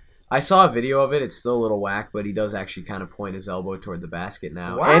 Lakers. I saw a video of it. It's still a little whack, but he does actually kind of point his elbow toward the basket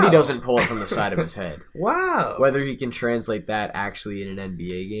now, and he Wow. doesn't pull it from the side of his head. Wow. Whether he can translate that actually in an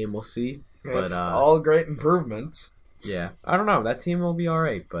NBA game, we'll see. It's But all great improvements. yeah, I don't know. That team will be all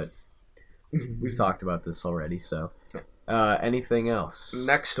right, but we've talked about this already. So, anything else?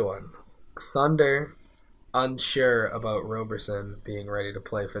 Next one. Thunder unsure about Roberson being ready to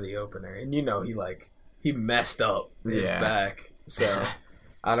play for the opener. And he messed up his Yeah. back. So,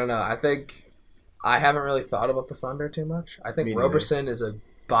 I don't know. I think I haven't really thought about the Thunder too much. I think Me neither. Roberson is a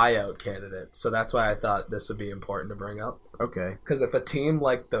buyout candidate. So that's why I thought this would be important to bring up. Okay. Because if a team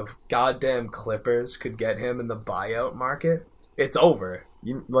like the goddamn Clippers could get him in the buyout market, it's over.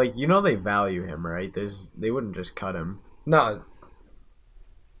 They value him, right? They wouldn't just cut him. No,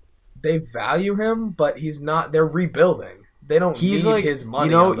 they value him, but he's not. They're rebuilding. They don't He's need like his money.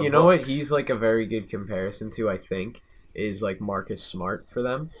 You know, on the you know what? books. He's like a very good comparison to. I think is like Marcus Smart for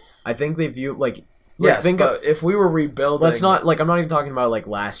them. I think they view yes, think but if we were rebuilding, let's not I'm not even talking about like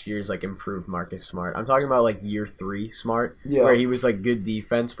last year's like improved Marcus Smart. I'm talking about like year 3 Smart, Yeah. where he was like good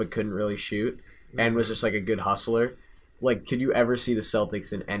defense but couldn't really shoot and was just like a good hustler. Like, could you ever see the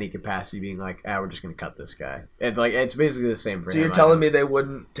Celtics in any capacity being like, we're just gonna cut this guy? It's basically the same for So him. you're telling me they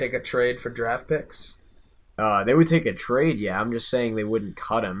wouldn't take a trade for draft picks? They would take a trade, yeah. I'm just saying they wouldn't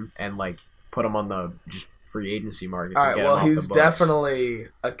cut him and like put him on the just free agency market. All to right. get Well, him off he's the books. definitely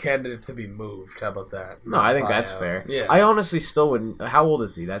a candidate to be moved. How about that? No, I think that's Buyout. fair. Yeah. I honestly still wouldn't. How old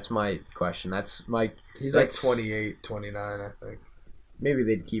is he? That's my question. He's like that's- 28, 29, I think. Maybe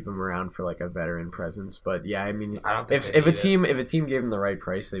they'd keep him around for like a veteran presence, but yeah, I mean, I don't think if they a need it. team gave him the right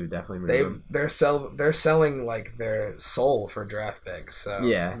price, they would definitely move him. They're selling like their soul for draft picks. So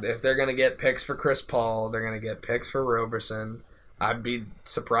Yeah. if they're gonna get picks for Chris Paul, they're gonna get picks for Roberson. I'd be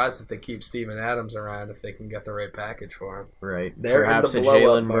surprised if they keep Steven Adams around if they can get the right package for him. Right. They're in Perhaps the a blow-up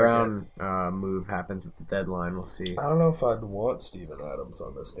Jaylen market. Brown move happens at the deadline. We'll see. I don't know if I'd want Steven Adams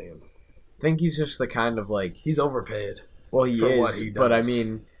on this team. I think he's just the kind of like. He's overpaid. Well, he for is, what he but I does.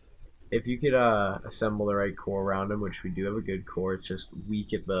 mean, if you could assemble the right core around him, which we do have a good core, it's just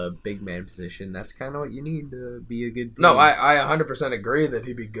weak at the big man position. That's kind of what you need to be a good team. No, I 100% agree that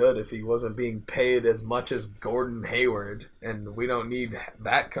he'd be good if he wasn't being paid as much as Gordon Hayward, and we don't need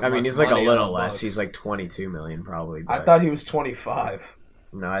that. I mean, much he's like a money on little the less. Bucks. He's like 22 million probably. I but- thought he was 25.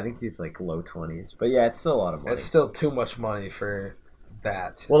 No, I think he's like low 20s. But yeah, it's still a lot of money. It's still too much money for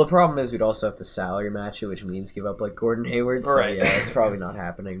that. Well, the problem is we'd also have to salary match it, which means give up like Gordon Hayward. So Right. yeah, it's probably not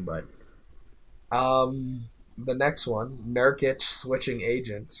happening. But The next one, Nurkic switching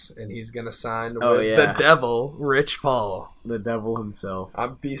agents, and he's gonna sign Oh, with yeah. the devil, Rich Paul. the devil himself.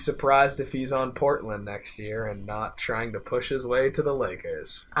 I'd be surprised if he's on Portland next year and not trying to push his way to the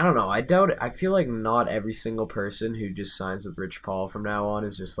Lakers. I don't know. I doubt it. I feel like not every single person who just signs with Rich Paul from now on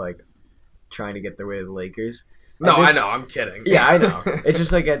is just like trying to get their way to the Lakers. No, At this- I know. I'm kidding. Yeah, I know. It's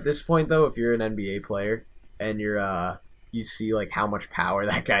just like at this point though, if you're an NBA player and you see like how much power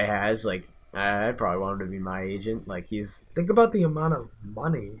that guy has, like I'd probably want him to be my agent. Like he's Think about the amount of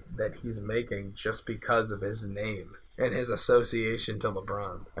money that he's making just because of his name and his association to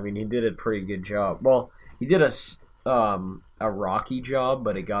LeBron. I mean, he did a pretty good job. Well, he did a rocky job,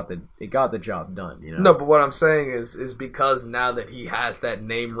 but it got the job done. You know. No, but what I'm saying is because now that he has that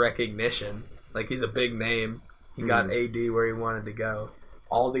name recognition, like he's a big name, he got AD where he wanted to go.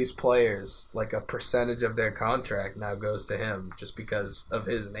 All these players, like a percentage of their contract now goes to him just because of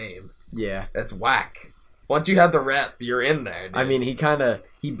his name. Yeah. That's whack. Once you have the rep, you're in there, dude. I mean,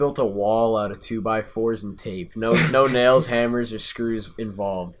 he built a wall out of 2x4s and tape. No nails, hammers, or screws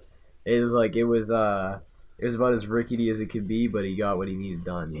involved. It was about as rickety as it could be, but he got what he needed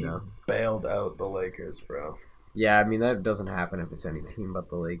done. he You know. bailed out the Lakers, bro. Yeah, I mean that doesn't happen if it's any team but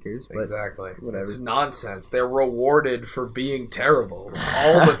the Lakers. But Exactly. whatever. It's nonsense. They're rewarded for being terrible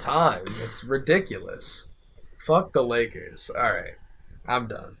all the time. It's ridiculous. Fuck the Lakers. All right. I'm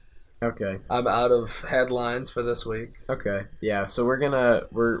done. Okay. I'm out of headlines for this week. Okay. Yeah. So we're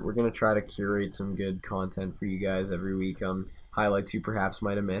gonna try to curate some good content for you guys every week on highlights you perhaps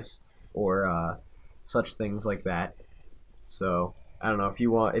might have missed or such things like that. So I don't know if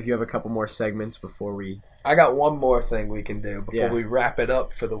you have a couple more segments before we. I got one more thing we can do before Yeah. we wrap it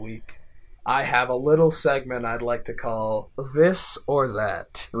up for the week. I have a little segment I'd like to call This or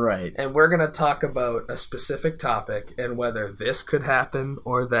That. Right. And we're going to talk about a specific topic and whether this could happen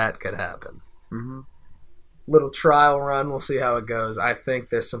or that could happen. Mm-hmm. Little trial run. We'll see how it goes. I think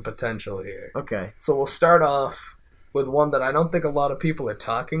there's some potential here. Okay. So we'll start off with one that I don't think a lot of people are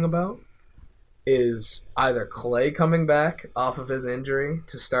talking about. is either Clay coming back off of his injury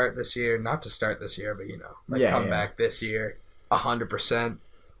to start this year, not to start this year, but come back this year 100%,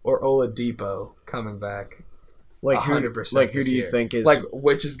 or Oladipo coming back 100%. Like who do you think is like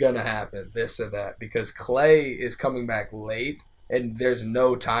which is gonna happen, this or that? Because Clay is coming back late, and there's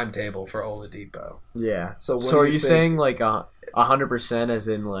no timetable for Oladipo. Yeah. So are you saying like 100% as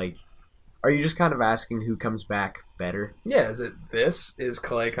in like? Are you just kind of asking who comes back better? Yeah, is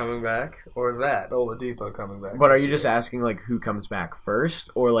Clay coming back, or that Oladipo coming back? But are you just asking like who comes back first,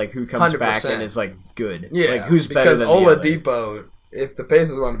 or like who comes 100%. Back and is like good? Yeah, like who's better than Oladipo, the other? If the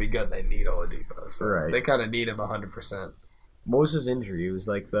Pacers want to be good, they need Oladipo. So right. They kind of need him 100%. What was his injury? It was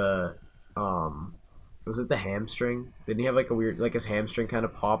like was it the hamstring? Didn't he have like a weird, like his hamstring kind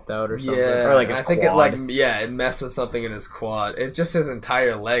of popped out or something? Yeah, or like his quad? It messed with something in his quad. It just his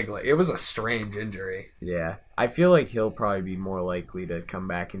entire leg. Like it was a strange injury. Yeah, I feel like he'll probably be more likely to come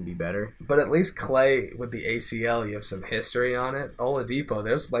back and be better. But at least Clay with the ACL, you have some history on it. Oladipo,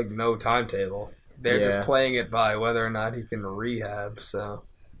 there's like no timetable. They're just playing it by whether or not he can rehab. So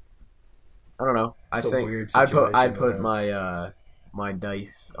I don't know. I think I'd put my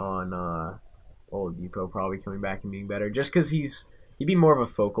dice on Oladipo probably coming back and being better, just because he'd be more of a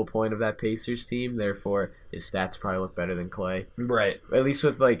focal point of that Pacers team. Therefore, his stats probably look better than Clay. Right. At least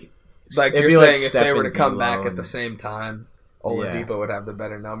with you're saying if they were to come back at the same time, Oladipo would have the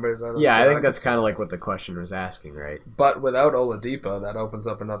better numbers. I think that's kind of like what the question was asking, right? But without Oladipo, that opens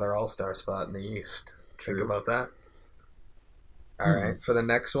up another All-Star spot in the East. True. Think about that. All right, for the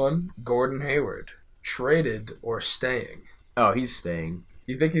next one, Gordon Hayward, traded or staying? Oh, he's staying.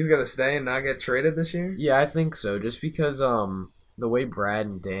 You think he's gonna stay and not get traded this year? Yeah, I think so. Just because the way Brad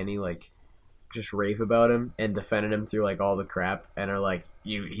and Danny like just rave about him and defended him through like all the crap and are like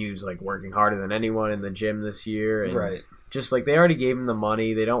he was like working harder than anyone in the gym this year, and right. Just like they already gave him the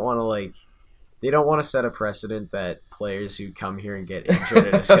money. They don't want to set a precedent that players who come here and get injured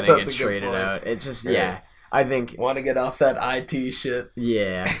are just gonna get traded out. It's just I think want to get off that IT shit.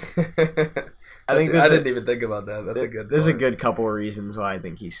 Yeah. I didn't even think about that. That's a good point. There's a good couple of reasons why I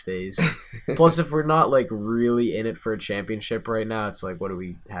think he stays. Plus, if we're not like really in it for a championship right now, it's like, what do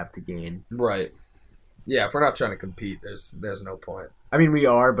we have to gain? Right. Yeah, if we're not trying to compete, there's no point. I mean, we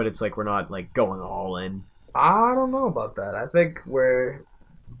are, but it's like we're not like going all in. I don't know about that. I think we're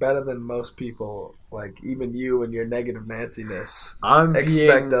better than most people. Like even you and your negative Nancy-ness.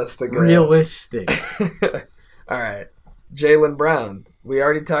 Expect us to go realistic. All right, Jaylen Brown. We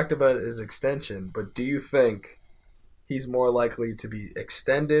already talked about his extension, but do you think he's more likely to be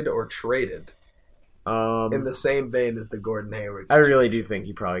extended or traded? In the same vein as the Gordon Hayward situation. I really do think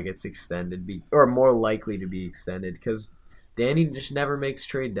he probably gets extended, or more likely to be extended, because Danny just never makes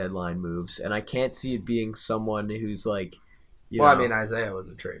trade deadline moves, and I can't see it being someone who's like, I mean, Isaiah was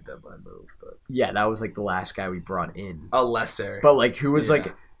a trade deadline move, but yeah, that was like the last guy we brought in. A lesser, but like who was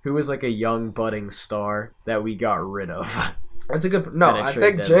like a young budding star that we got rid of. That's a good. No, I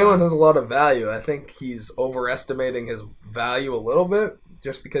think Jaylen has a lot of value. I think he's overestimating his value a little bit,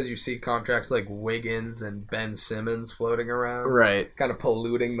 just because you see contracts like Wiggins and Ben Simmons floating around, right? Kind of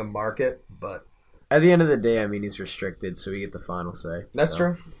polluting the market. But at the end of the day, I mean, he's restricted, so we get the final say. That's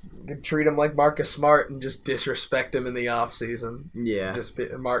true. You can treat him like Marcus Smart and just disrespect him in the offseason. Yeah.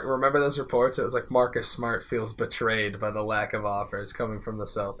 Remember those reports? It was like Marcus Smart feels betrayed by the lack of offers coming from the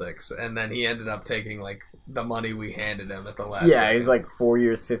Celtics, and then he ended up taking like the money we handed him at the last. Yeah, second. He's like 4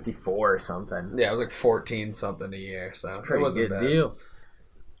 years, 54 or something. Yeah, it was like 14 something a year, so it wasn't a good deal.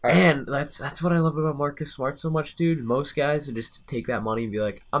 And that's what I love about Marcus Smart so much, dude. Most guys would just take that money and be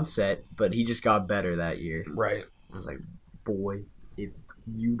like, I'm set, but he just got better that year. Right. I was like, boy, if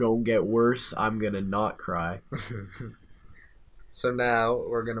you don't get worse, I'm going to not cry. So now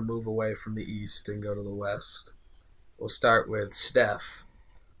we're going to move away from the East and go to the West. We'll start with Steph.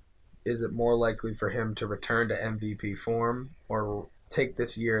 Is it more likely for him to return to MVP form or take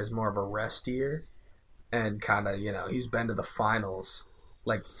this year as more of a rest year? And kind of, he's been to the finals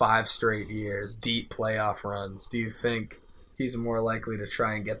like 5 straight years, deep playoff runs. Do you think he's more likely to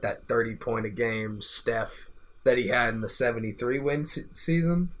try and get that 30-point a game Steph that he had in the 73-win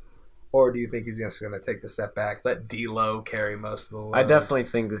season? Or do you think he's just going to take the step back, let D'Lo carry most of the load? I definitely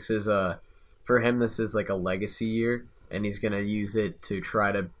think this is for him, this is like a legacy year, and he's going to use it to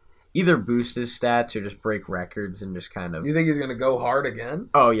try to either boost his stats or just break records and just kind of... You think he's going to go hard again?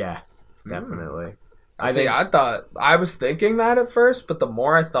 Oh, yeah, definitely. I was thinking that at first, but the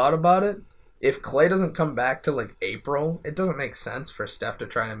more I thought about it, if Clay doesn't come back till like April, it doesn't make sense for Steph to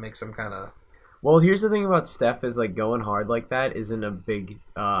try and make some kind of Well, here's the thing about Steph is like going hard like that isn't a big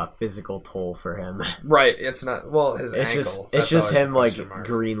physical toll for him. Right. It's not. Well, his It's ankle. just That's always the him like question mark.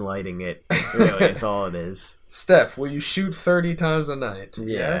 green lighting it. Really, it's all it is. Steph, will you shoot 30 times a night? Yeah.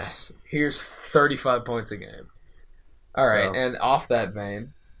 Yes. Here's 35 points a game. All right. So- And off that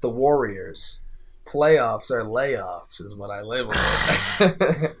vein, the Warriors. Playoffs are layoffs, is what I label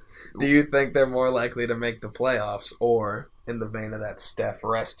it. Do you think they're more likely to make the playoffs, or in the vein of that Steph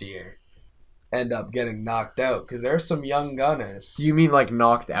rest year, end up getting knocked out? Because there's some young gunners Do you mean like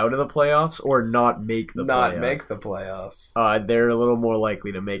knocked out of the playoffs or not make the not playoffs? make the playoffs. They're a little more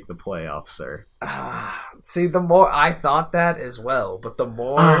likely to make the playoffs, sir. See, the more I thought that as well, but the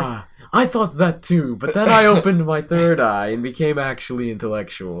more I thought that too, but then I opened my third eye and became actually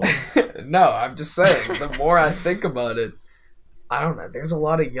intellectual. no, I'm just saying, the more I think about it, I don't know. There's a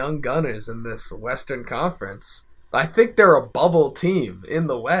lot of young gunners in this Western Conference. I think they're a bubble team in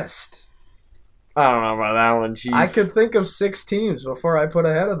the West. I don't know about that one, Chief. I could think of 6 teams before I put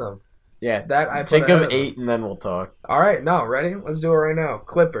ahead of them. Yeah, That I put think ahead of them. 8 and then we'll talk. All right, no, ready? Let's do it right now.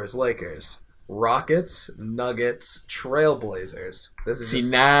 Clippers, Lakers, Rockets, Nuggets, Trailblazers. This is See,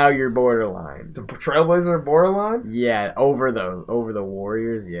 just, now you're borderline. the Trailblazers are borderline. Yeah, over the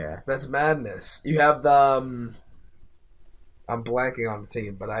Warriors, yeah. That's madness. You have the. I'm blanking on the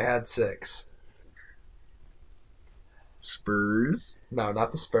team, but I had 6. Spurs. No,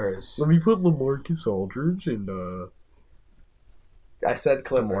 not the Spurs. Let me put LaMarcus Aldridge and I said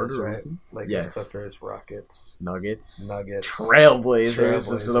DeMar Clippers, right? DeRozan. Lakers, Yes. Clippers, Rockets, Nuggets. Nuggets. Trailblazers.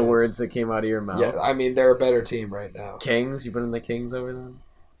 Those are the Trailblazers. words that came out of your mouth. Yeah, I mean they're a better team right now. Kings. You put in the Kings over them.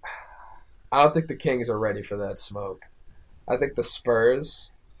 I don't think the Kings are ready for that smoke. I think the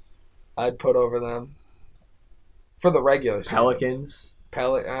Spurs, I'd put over them for the regular season. Pelicans.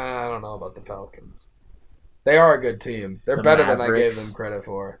 I don't know about the Pelicans. They are a good team. They're The better than I gave Mavericks. them credit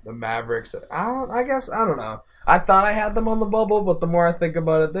for. The Mavericks. I guess I don't know. I thought I had them on the bubble, but the more I think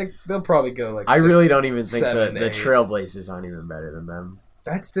about it, they'll probably go like. I 6. really don't even think 7, the 8. Trailblazers aren't even better than them.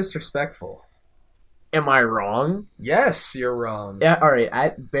 That's disrespectful. Am I wrong? Yes, you're wrong. Yeah. All right.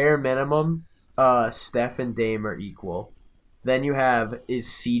 At bare minimum, Steph and Dame are equal. Then you have is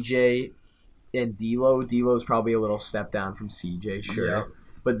CJ and D'Lo. D'Lo's probably a little step down from CJ, sure. Yeah.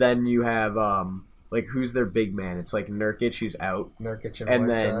 But then you have like who's their big man? It's like Nurkic who's out, Nurkic and and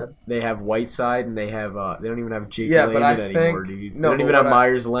Whiteside. then they have Whiteside, and they have they don't even have Jake Yeah, but I Layman anymore, think- dude. no, they don't but even have what I-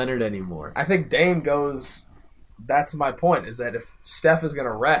 Myers Leonard anymore. I think Dame goes. That's my point. Is that if Steph is going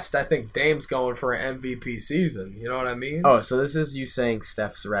to rest, I think Dame's going for an MVP season. You know what I mean? Oh, so this is you saying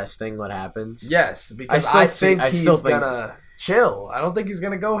Steph's resting? What happens? Yes, because still I think- think I he's still think- gonna chill. I don't think he's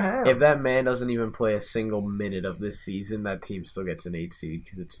gonna go ham. If that man doesn't even play a single minute of this season, that team still gets an 8 seed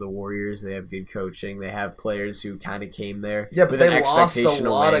because it's the Warriors. They have good coaching. They have players who kind of came there. Yeah, but with an they lost a expectation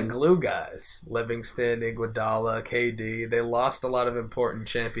to lot of win. glue guys. Livingston, Iguodala, KD. They lost a lot of important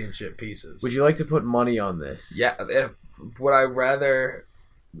championship pieces. Would you like to put money on this? Yeah. Would I rather?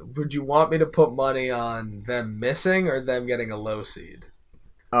 Would you want me to put money on them missing or them getting a low seed?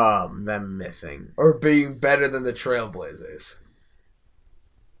 Them missing. Or being better than the Trailblazers?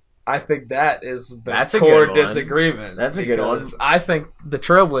 I think that is the That's a core good one. disagreement. That's a good one. because I think the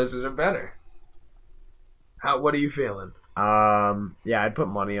Trailblazers are better. What are you feeling? Yeah, I'd put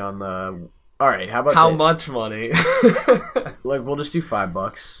money on the. All right, how about How this? much money? Like, we'll just do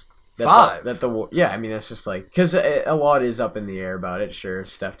 $5. $5? Yeah, I mean that's just like because a lot is up in the air about it. Sure,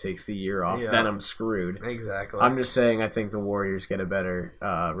 Steph takes the year off, Yeah. then I'm screwed. Exactly. I'm just saying I think the Warriors get a better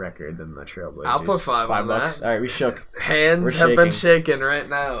record than the Trailblazers. I'll put $5 on $5. that. All right, we shook. Hands We're have been shaking right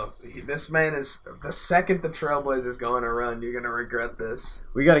now. This man is the second the Trailblazers go on a run. You're gonna regret this.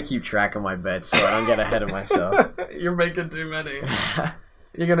 We got to keep track of my bets so I don't get ahead of myself. You're making too many.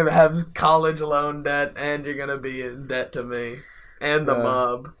 You're gonna have college loan debt, and you're gonna be in debt to me and the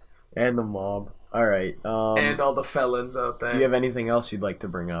mob And the mob. All right. and all the felons out there. Do you have anything else you'd like to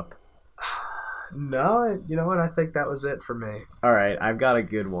bring up? No, you know what? I think that was it for me. All right, I've got a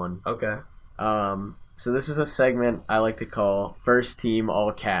good one. Okay. So this is a segment I like to call First Team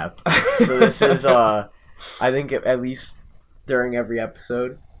All Cap. So this is I think at least during every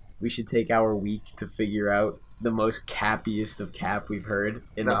episode we should take our week to figure out the most cappiest of cap we've heard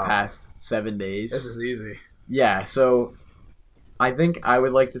in the Oh. past 7 days. This is easy. Yeah, so I think I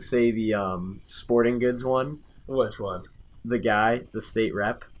would like to say the sporting goods one. Which one? The guy, the state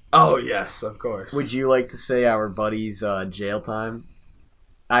rep. Oh yes, of course. Would you like to say our buddy's jail time?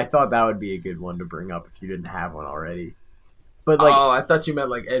 I thought that would be a good one to bring up if you didn't have one already. But like, oh, I thought you meant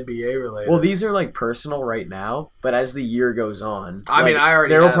like NBA related. well, these are like personal right now, but as the year goes on, I mean, I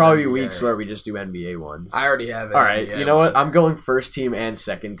already there will have probably be NBA. weeks where we just do NBA ones. I already have it. All right, you know what? I'm going first team and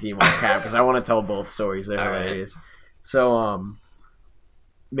second team on cap because I want to tell both stories. They're All right. hilarious. So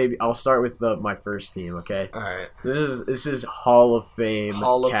maybe I'll start with my first team. Okay, All right. this is Hall of Fame.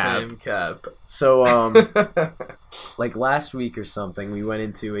 Hall of cap. Fame cap. So like last week or something, we went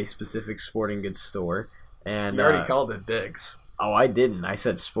into a specific sporting goods store, and You already called it Dick's. oh, I didn't. I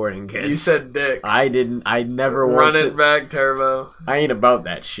said sporting goods. You said Dick's. I didn't. I never Run once. it back, Turbo. I ain't about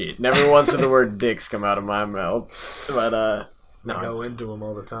that shit. Never once did the word dicks come out of my mouth. But no, I go it's- into him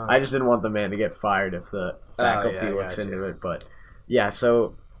all the time. I just didn't want the man to get fired if the faculty yeah, looks gotcha. into it. But yeah,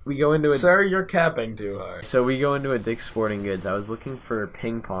 so we go into Sir, you're capping too hard. So we go into a Dick's Sporting Goods. I was looking for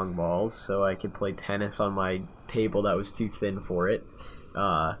ping pong balls so I could play tennis on my table that was too thin for it.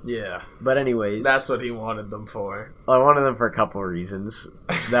 Yeah, But anyways, that's what he wanted them for. I wanted them for a couple of reasons.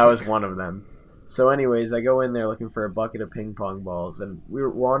 That was one of them. So anyways, I go in there looking for a bucket of ping pong balls, and we were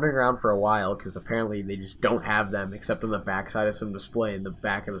wandering around for a while because apparently they just don't have them except on the backside of some display in the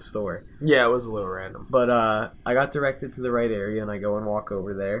back of the store. Yeah, it was a little random. But I got directed to the right area, and I go and walk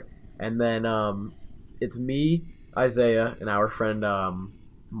over there, and then it's me, Isaiah, and our friend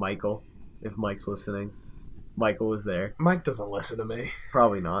Michael, if Mike's listening. Michael was there. Mike doesn't listen to me.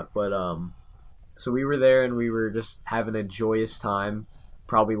 Probably not, but so we were there and we were just having a joyous time,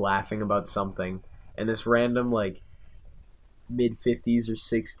 probably laughing about something, and this random like mid-50s or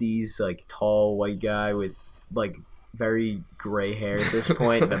 60s like tall white guy with like very gray hair at this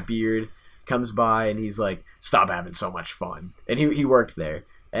point and a beard comes by and he's like, "Stop having so much fun," and he worked there,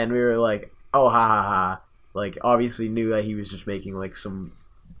 and we were like, "Oh, ha ha ha," like obviously knew that he was just making like some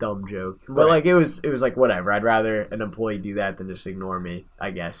dumb joke, but Right. like it was like whatever. I'd rather an employee do that than just ignore me,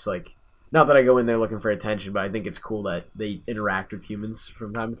 I guess. Like, not that I go in there looking for attention, but I think it's cool that they interact with humans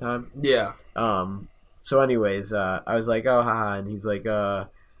from time to time. Yeah. So anyways, I was like, "Oh, haha," and he's like,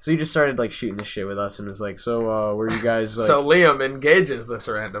 so he just started like shooting the shit with us and was like, "So were you guys like?" So Liam engages this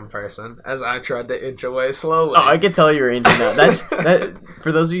random person as I tried to inch away slowly. Oh, I could tell you were into that. That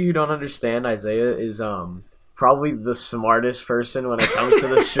for those of you who don't understand, Isaiah is probably the smartest person when it comes to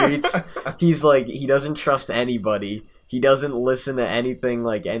the streets. He's like, he doesn't trust anybody. He doesn't listen to anything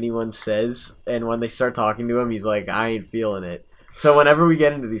like anyone says, and when they start talking to him, he's like, "I ain't feeling it." So whenever we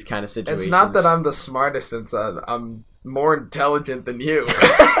get into these kind of situations, It's not that I'm the smartest, it's I'm more intelligent than you.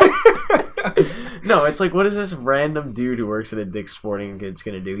 No, it's like, what is this random dude who works at a Dick's Sporting Goods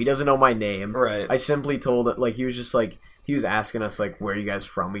gonna do? He doesn't know my name. Right. I simply told it, like, he was just like, he was asking us like, "Where are you guys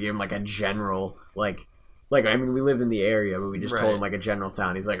from?" We gave him like a general like I mean, we lived in the area, but we just told Right. him like a general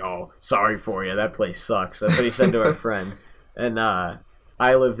town. He's like, "Oh, sorry for you. That place sucks." That's what he said to our friend. And I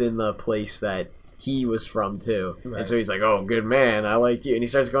lived in the place that he was from too. Right. And so he's like, "Oh, good man. I like you." And he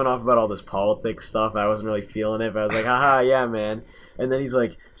starts going off about all this politics stuff. I wasn't really feeling it, but I was like, "Haha, yeah, man." And then he's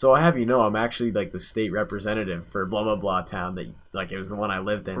like, "So I have you know, I'm actually like the state representative for blah blah blah town that like it was the one I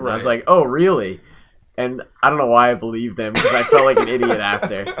lived in." And I was Right. like, "Oh, really?" And I don't know why I believed him because I felt like an idiot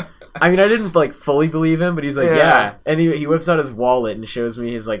after. I mean, I didn't like fully believe him, but he's like, Yeah. "Yeah." And he whips out his wallet and shows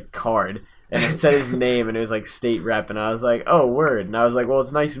me his like card, and it said his name, and it was like state rep, and I was like, "Oh, word." And I was like, "Well,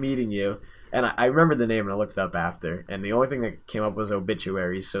 it's nice meeting you." And I remembered the name, and I looked it up after, and the only thing that came up was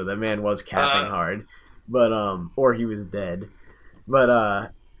obituaries, so the man was capping hard, but or he was dead.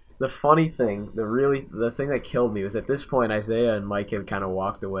 But the funny thing, the thing that killed me was at this point, Isaiah and Mike had kind of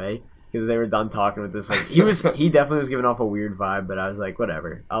walked away because they were done talking with this. Like he definitely was giving off a weird vibe, but I was like,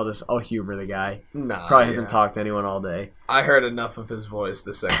 whatever. I'll humor the guy. Nah, Probably hasn't yeah. talked to anyone all day. I heard enough of his voice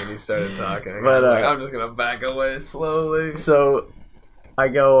the second he started talking. But, I was like, I'm just gonna back away slowly. So I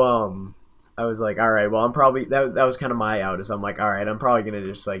go, I was like, all right, well, I'm probably that was kind of my out. Is I'm like, all right, I'm probably gonna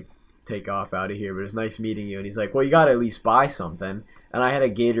just like take off out of here. But it's nice meeting you. And he's like, well, you gotta at least buy something. And I had a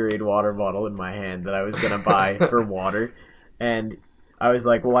Gatorade water bottle in my hand that I was gonna buy for water, and I was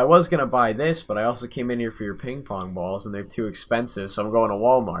like, well, I was going to buy this, but I also came in here for your ping pong balls, and they're too expensive, so I'm going to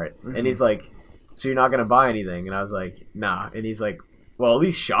Walmart. Mm-hmm. And he's like, so you're not going to buy anything? And I was like, nah. And he's like, well, at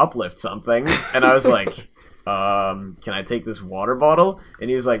least shoplift something. And I was like, can I take this water bottle? And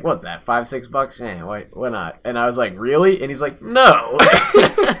he was like, what's that, $5-6? Why not? And I was like, really? And he's like, no.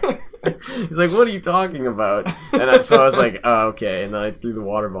 He's like, what are you talking about? And so I was like, oh, okay. And then I threw the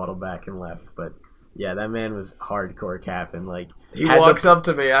water bottle back and left. But yeah, that man was hardcore capping. Like, He walks up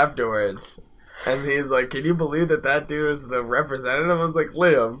to me afterwards, and he's like, can you believe that dude is the representative? I was like,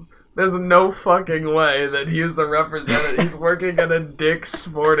 Liam, there's no fucking way that he was the representative. He's working at a Dick's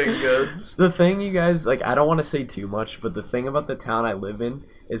Sporting Goods. The thing, you guys, like, I don't want to say too much, but the thing about the town I live in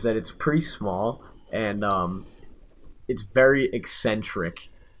is that it's pretty small, and it's very eccentric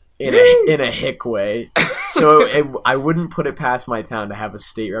in a hick way. So I wouldn't put it past my town to have a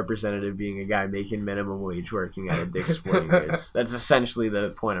state representative being a guy making minimum wage working at a Dick's Sporting Goods. That's essentially the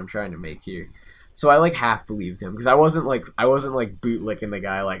point I'm trying to make here. So I like half believed him because I wasn't like bootlicking the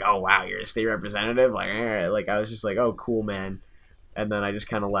guy like, oh wow, you're a state representative, like I was just like, oh cool man, and then I just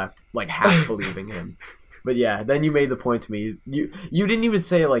kind of left like half believing him. But yeah, then you made the point to me. You didn't even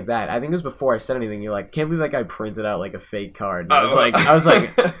say it like that. I think it was before I said anything. You're like, can't believe that guy printed out like a fake card. And I was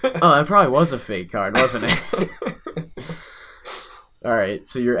like, oh, that probably was a fake card, wasn't it? All right,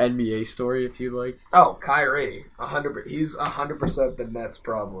 so your NBA story, if you'd like. Oh, Kyrie, 100%. He's 100% the Nets'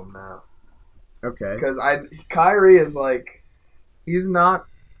 problem now. Okay. Because Kyrie is like, he's not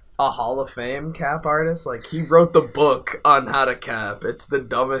a Hall of Fame cap artist. Like, he wrote the book on how to cap. It's the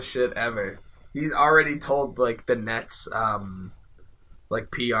dumbest shit ever. He's already told, like, the Nets,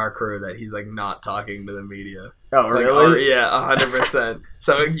 like, PR crew that he's, like, not talking to the media. Oh, really? Yeah, 100%.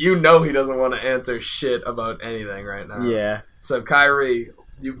 So, you know he doesn't want to answer shit about anything right now. Yeah. So, Kyrie,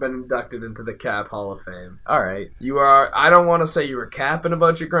 you've been inducted into the Cap Hall of Fame. All right. You are, I don't want to say you were capping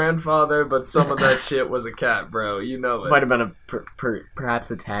about your grandfather, but some of that shit was a cap, bro. You know it. Might have been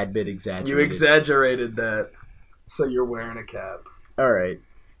perhaps a tad bit exaggerated. You exaggerated that, so you're wearing a cap. All right.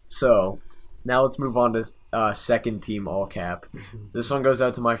 So, now let's move on to second team all cap. This one goes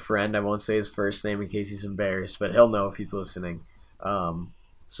out to my friend. I won't say his first name in case he's embarrassed, but he'll know if he's listening.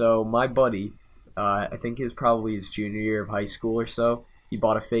 So my buddy, I think it was probably his junior year of high school or so, he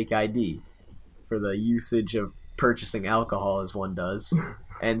bought a fake ID for the usage of purchasing alcohol as one does.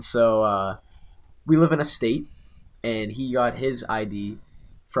 And so we live in a state, and he got his ID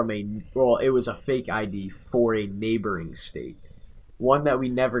from it was a fake ID for a neighboring state. One that we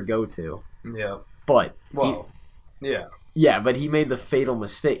never go to. Yeah. But yeah. Yeah, but he made the fatal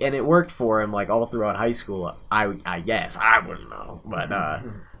mistake, and it worked for him like all throughout high school. I guess I wouldn't know, but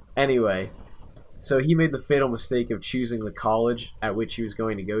anyway, so he made the fatal mistake of choosing the college at which he was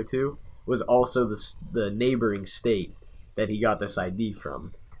going to go to was also the neighboring state that he got this ID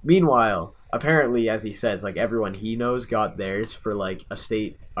from. Meanwhile, apparently, as he says, like everyone he knows got theirs for like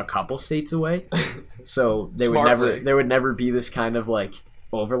a couple states away, so there would never be this kind of like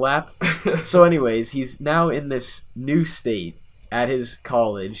overlap. So anyways, he's now in this new state at his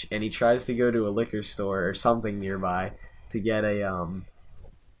college, and he tries to go to a liquor store or something nearby to get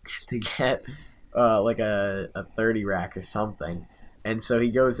like a 30 rack or something. And so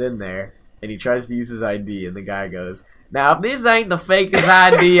he goes in there and he tries to use his ID, and the guy goes, "Now if this ain't the fakest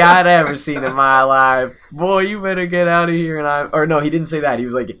ID I'd ever seen in my life, boy, you better get out of here." Or no, he didn't say that. He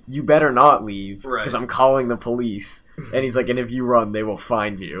was like, "You better not leave, because I'm calling the police." And he's like, "And if you run, they will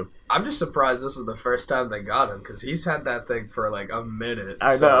find you." I'm just surprised this is the first time they got him, because he's had that thing for like a minute.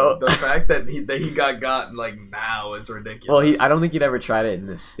 I know. The fact that he got gotten like now is ridiculous. Well, I don't think he'd ever tried it in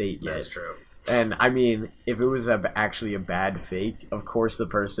this state yet. That's true. And I mean, if it was actually a bad fake, of course the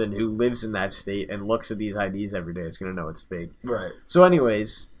person who lives in that state and looks at these IDs every day is going to know it's fake. Right. So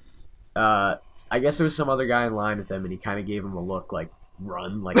anyways, I guess there was some other guy in line with him, and he kind of gave him a look like,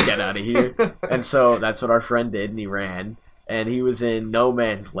 run, like get out of here. And so that's what our friend did, and he ran. And he was in no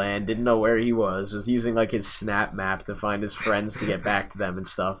man's land, didn't know where he was using like his Snap map to find his friends to get back to them and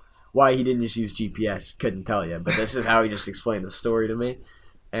stuff. Why he didn't just use GPS, couldn't tell you, but this is how he just explained the story to me.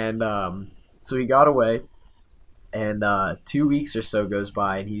 And so he got away, and 2 weeks or so goes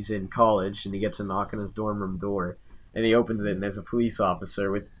by, and he's in college, and he gets a knock on his dorm room door, and he opens it, and there's a police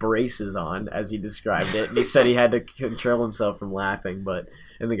officer with braces on, as he described it. And he said he had to control himself from laughing,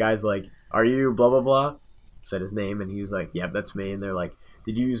 and the guy's like, "Are you blah, blah, blah?" Said his name, and he was like, "Yep, that's me." And they're like,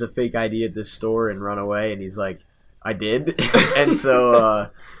 "Did you use a fake ID at this store and run away?" And he's like, "I did." And so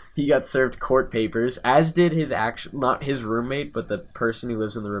he got served court papers, as did his not his roommate, but the person who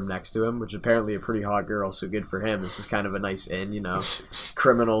lives in the room next to him, which is apparently a pretty hot girl, so good for him. This is kind of a nice in,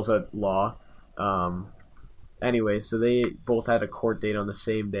 criminals at law. Anyway, so they both had a court date on the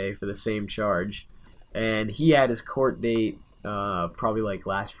same day for the same charge, and he had his court date probably like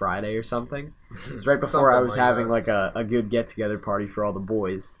last Friday or something. It was right before I was having like a good get-together party for all the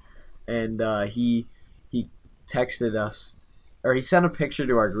boys, and he texted us, or he sent a picture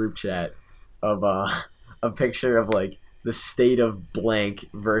to our group chat of a picture of like the state of blank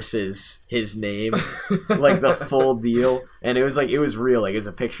versus his name, like the full deal, and it was real, like it was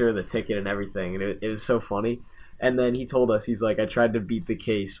a picture of the ticket and everything, and it was so funny. And then he told us, he's like, "I tried to beat the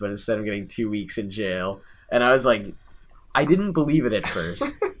case, but instead of getting 2 weeks in jail," and I was like, I didn't believe it at first.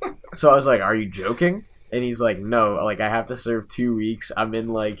 So I was like, "Are you joking?" And he's like, "No, like I have to serve 2 weeks. I'm in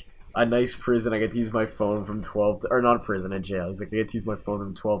like a nice prison. I get to use my phone from 12 to, or not prison, in jail." He's like, "I get to use my phone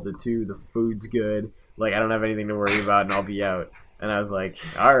from 12 to 2. The food's good. Like, I don't have anything to worry about, and I'll be out. And I was like,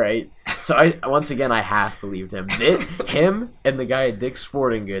 all right. So I half believed him. Him and the guy at Dick's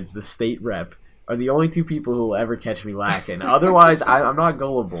Sporting Goods, the state rep, are the only two people who will ever catch me lacking. Otherwise, I'm not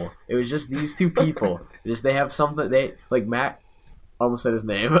gullible. It was just these two people. They have something. They like Matt. Almost said his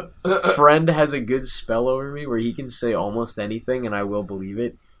name. Friend has a good spell over me where he can say almost anything, and I will believe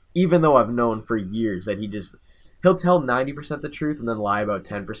it. Even though I've known for years that he'll tell 90% the truth and then lie about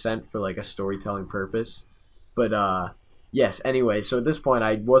 10% for like a storytelling purpose. But yes. Anyway, so at this point,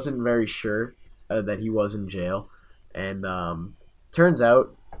 I wasn't very sure that he was in jail, and turns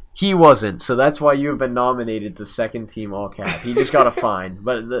out he wasn't. So that's why you have been nominated to second team all cap. He just got a fine,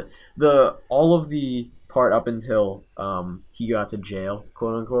 but the all of the part up until he got to jail,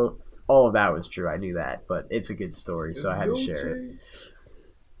 quote unquote, all of that was true. I knew that, but it's a good story, so I had to share it.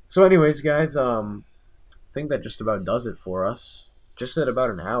 So anyways, guys, I think that just about does it for us. Just at about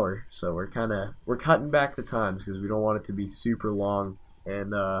an hour, so we're cutting back the times because we don't want it to be super long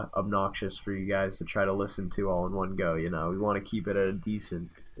and obnoxious for you guys to try to listen to all in one go. We want to keep it at a decent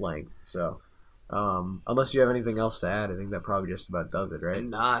length. So unless you have anything else to add, I think that probably just about does it, right?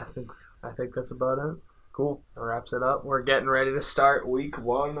 Nah, I think that's about it. Cool. That wraps it up. We're getting ready to start week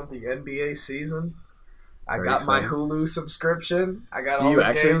 1 of the NBA season. I got my Hulu subscription. I got all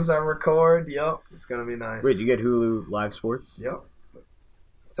the games I record. Yep, it's gonna be nice. Wait, you get Hulu Live Sports? Yep.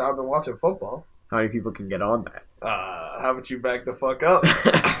 That's how I've been watching football. How many people can get on that? How about you back the fuck up?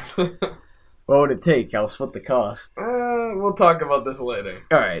 What would it take? I'll split the cost. We'll talk about this later.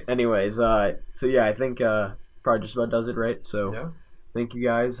 All right. Anyways, so yeah, I think probably just about does it, right? So yeah. Thank you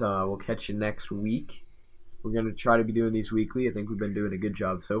guys. We'll catch you next week. We're gonna try to be doing these weekly. I think we've been doing a good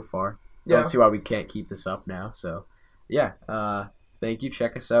job so far. Yeah. Don't see why we can't keep this up now. So yeah. Thank you.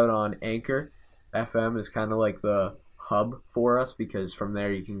 Check us out on Anchor. FM is kind of like the hub for us because from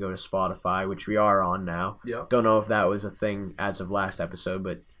there you can go to Spotify, which we are on now. Yeah. Don't know if that was a thing as of last episode,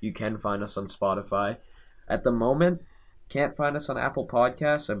 but you can find us on Spotify. At the moment, can't find us on Apple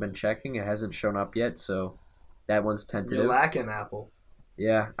Podcasts. I've been checking. It hasn't shown up yet, so that one's tentative. You're lacking Apple.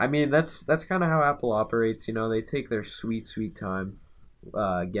 Yeah. I mean, that's kind of how Apple operates. They take their sweet, sweet time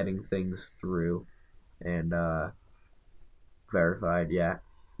getting things through and verified. Yeah.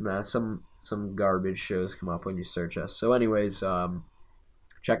 Some garbage shows come up when you search us. So anyways,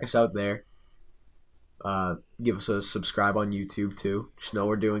 check us out there. Give us a subscribe on YouTube too. Just know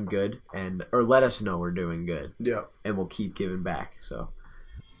we're doing good, or let us know we're doing good. Yeah. And we'll keep giving back. So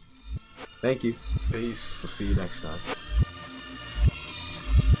thank you. Peace. We'll see you next time.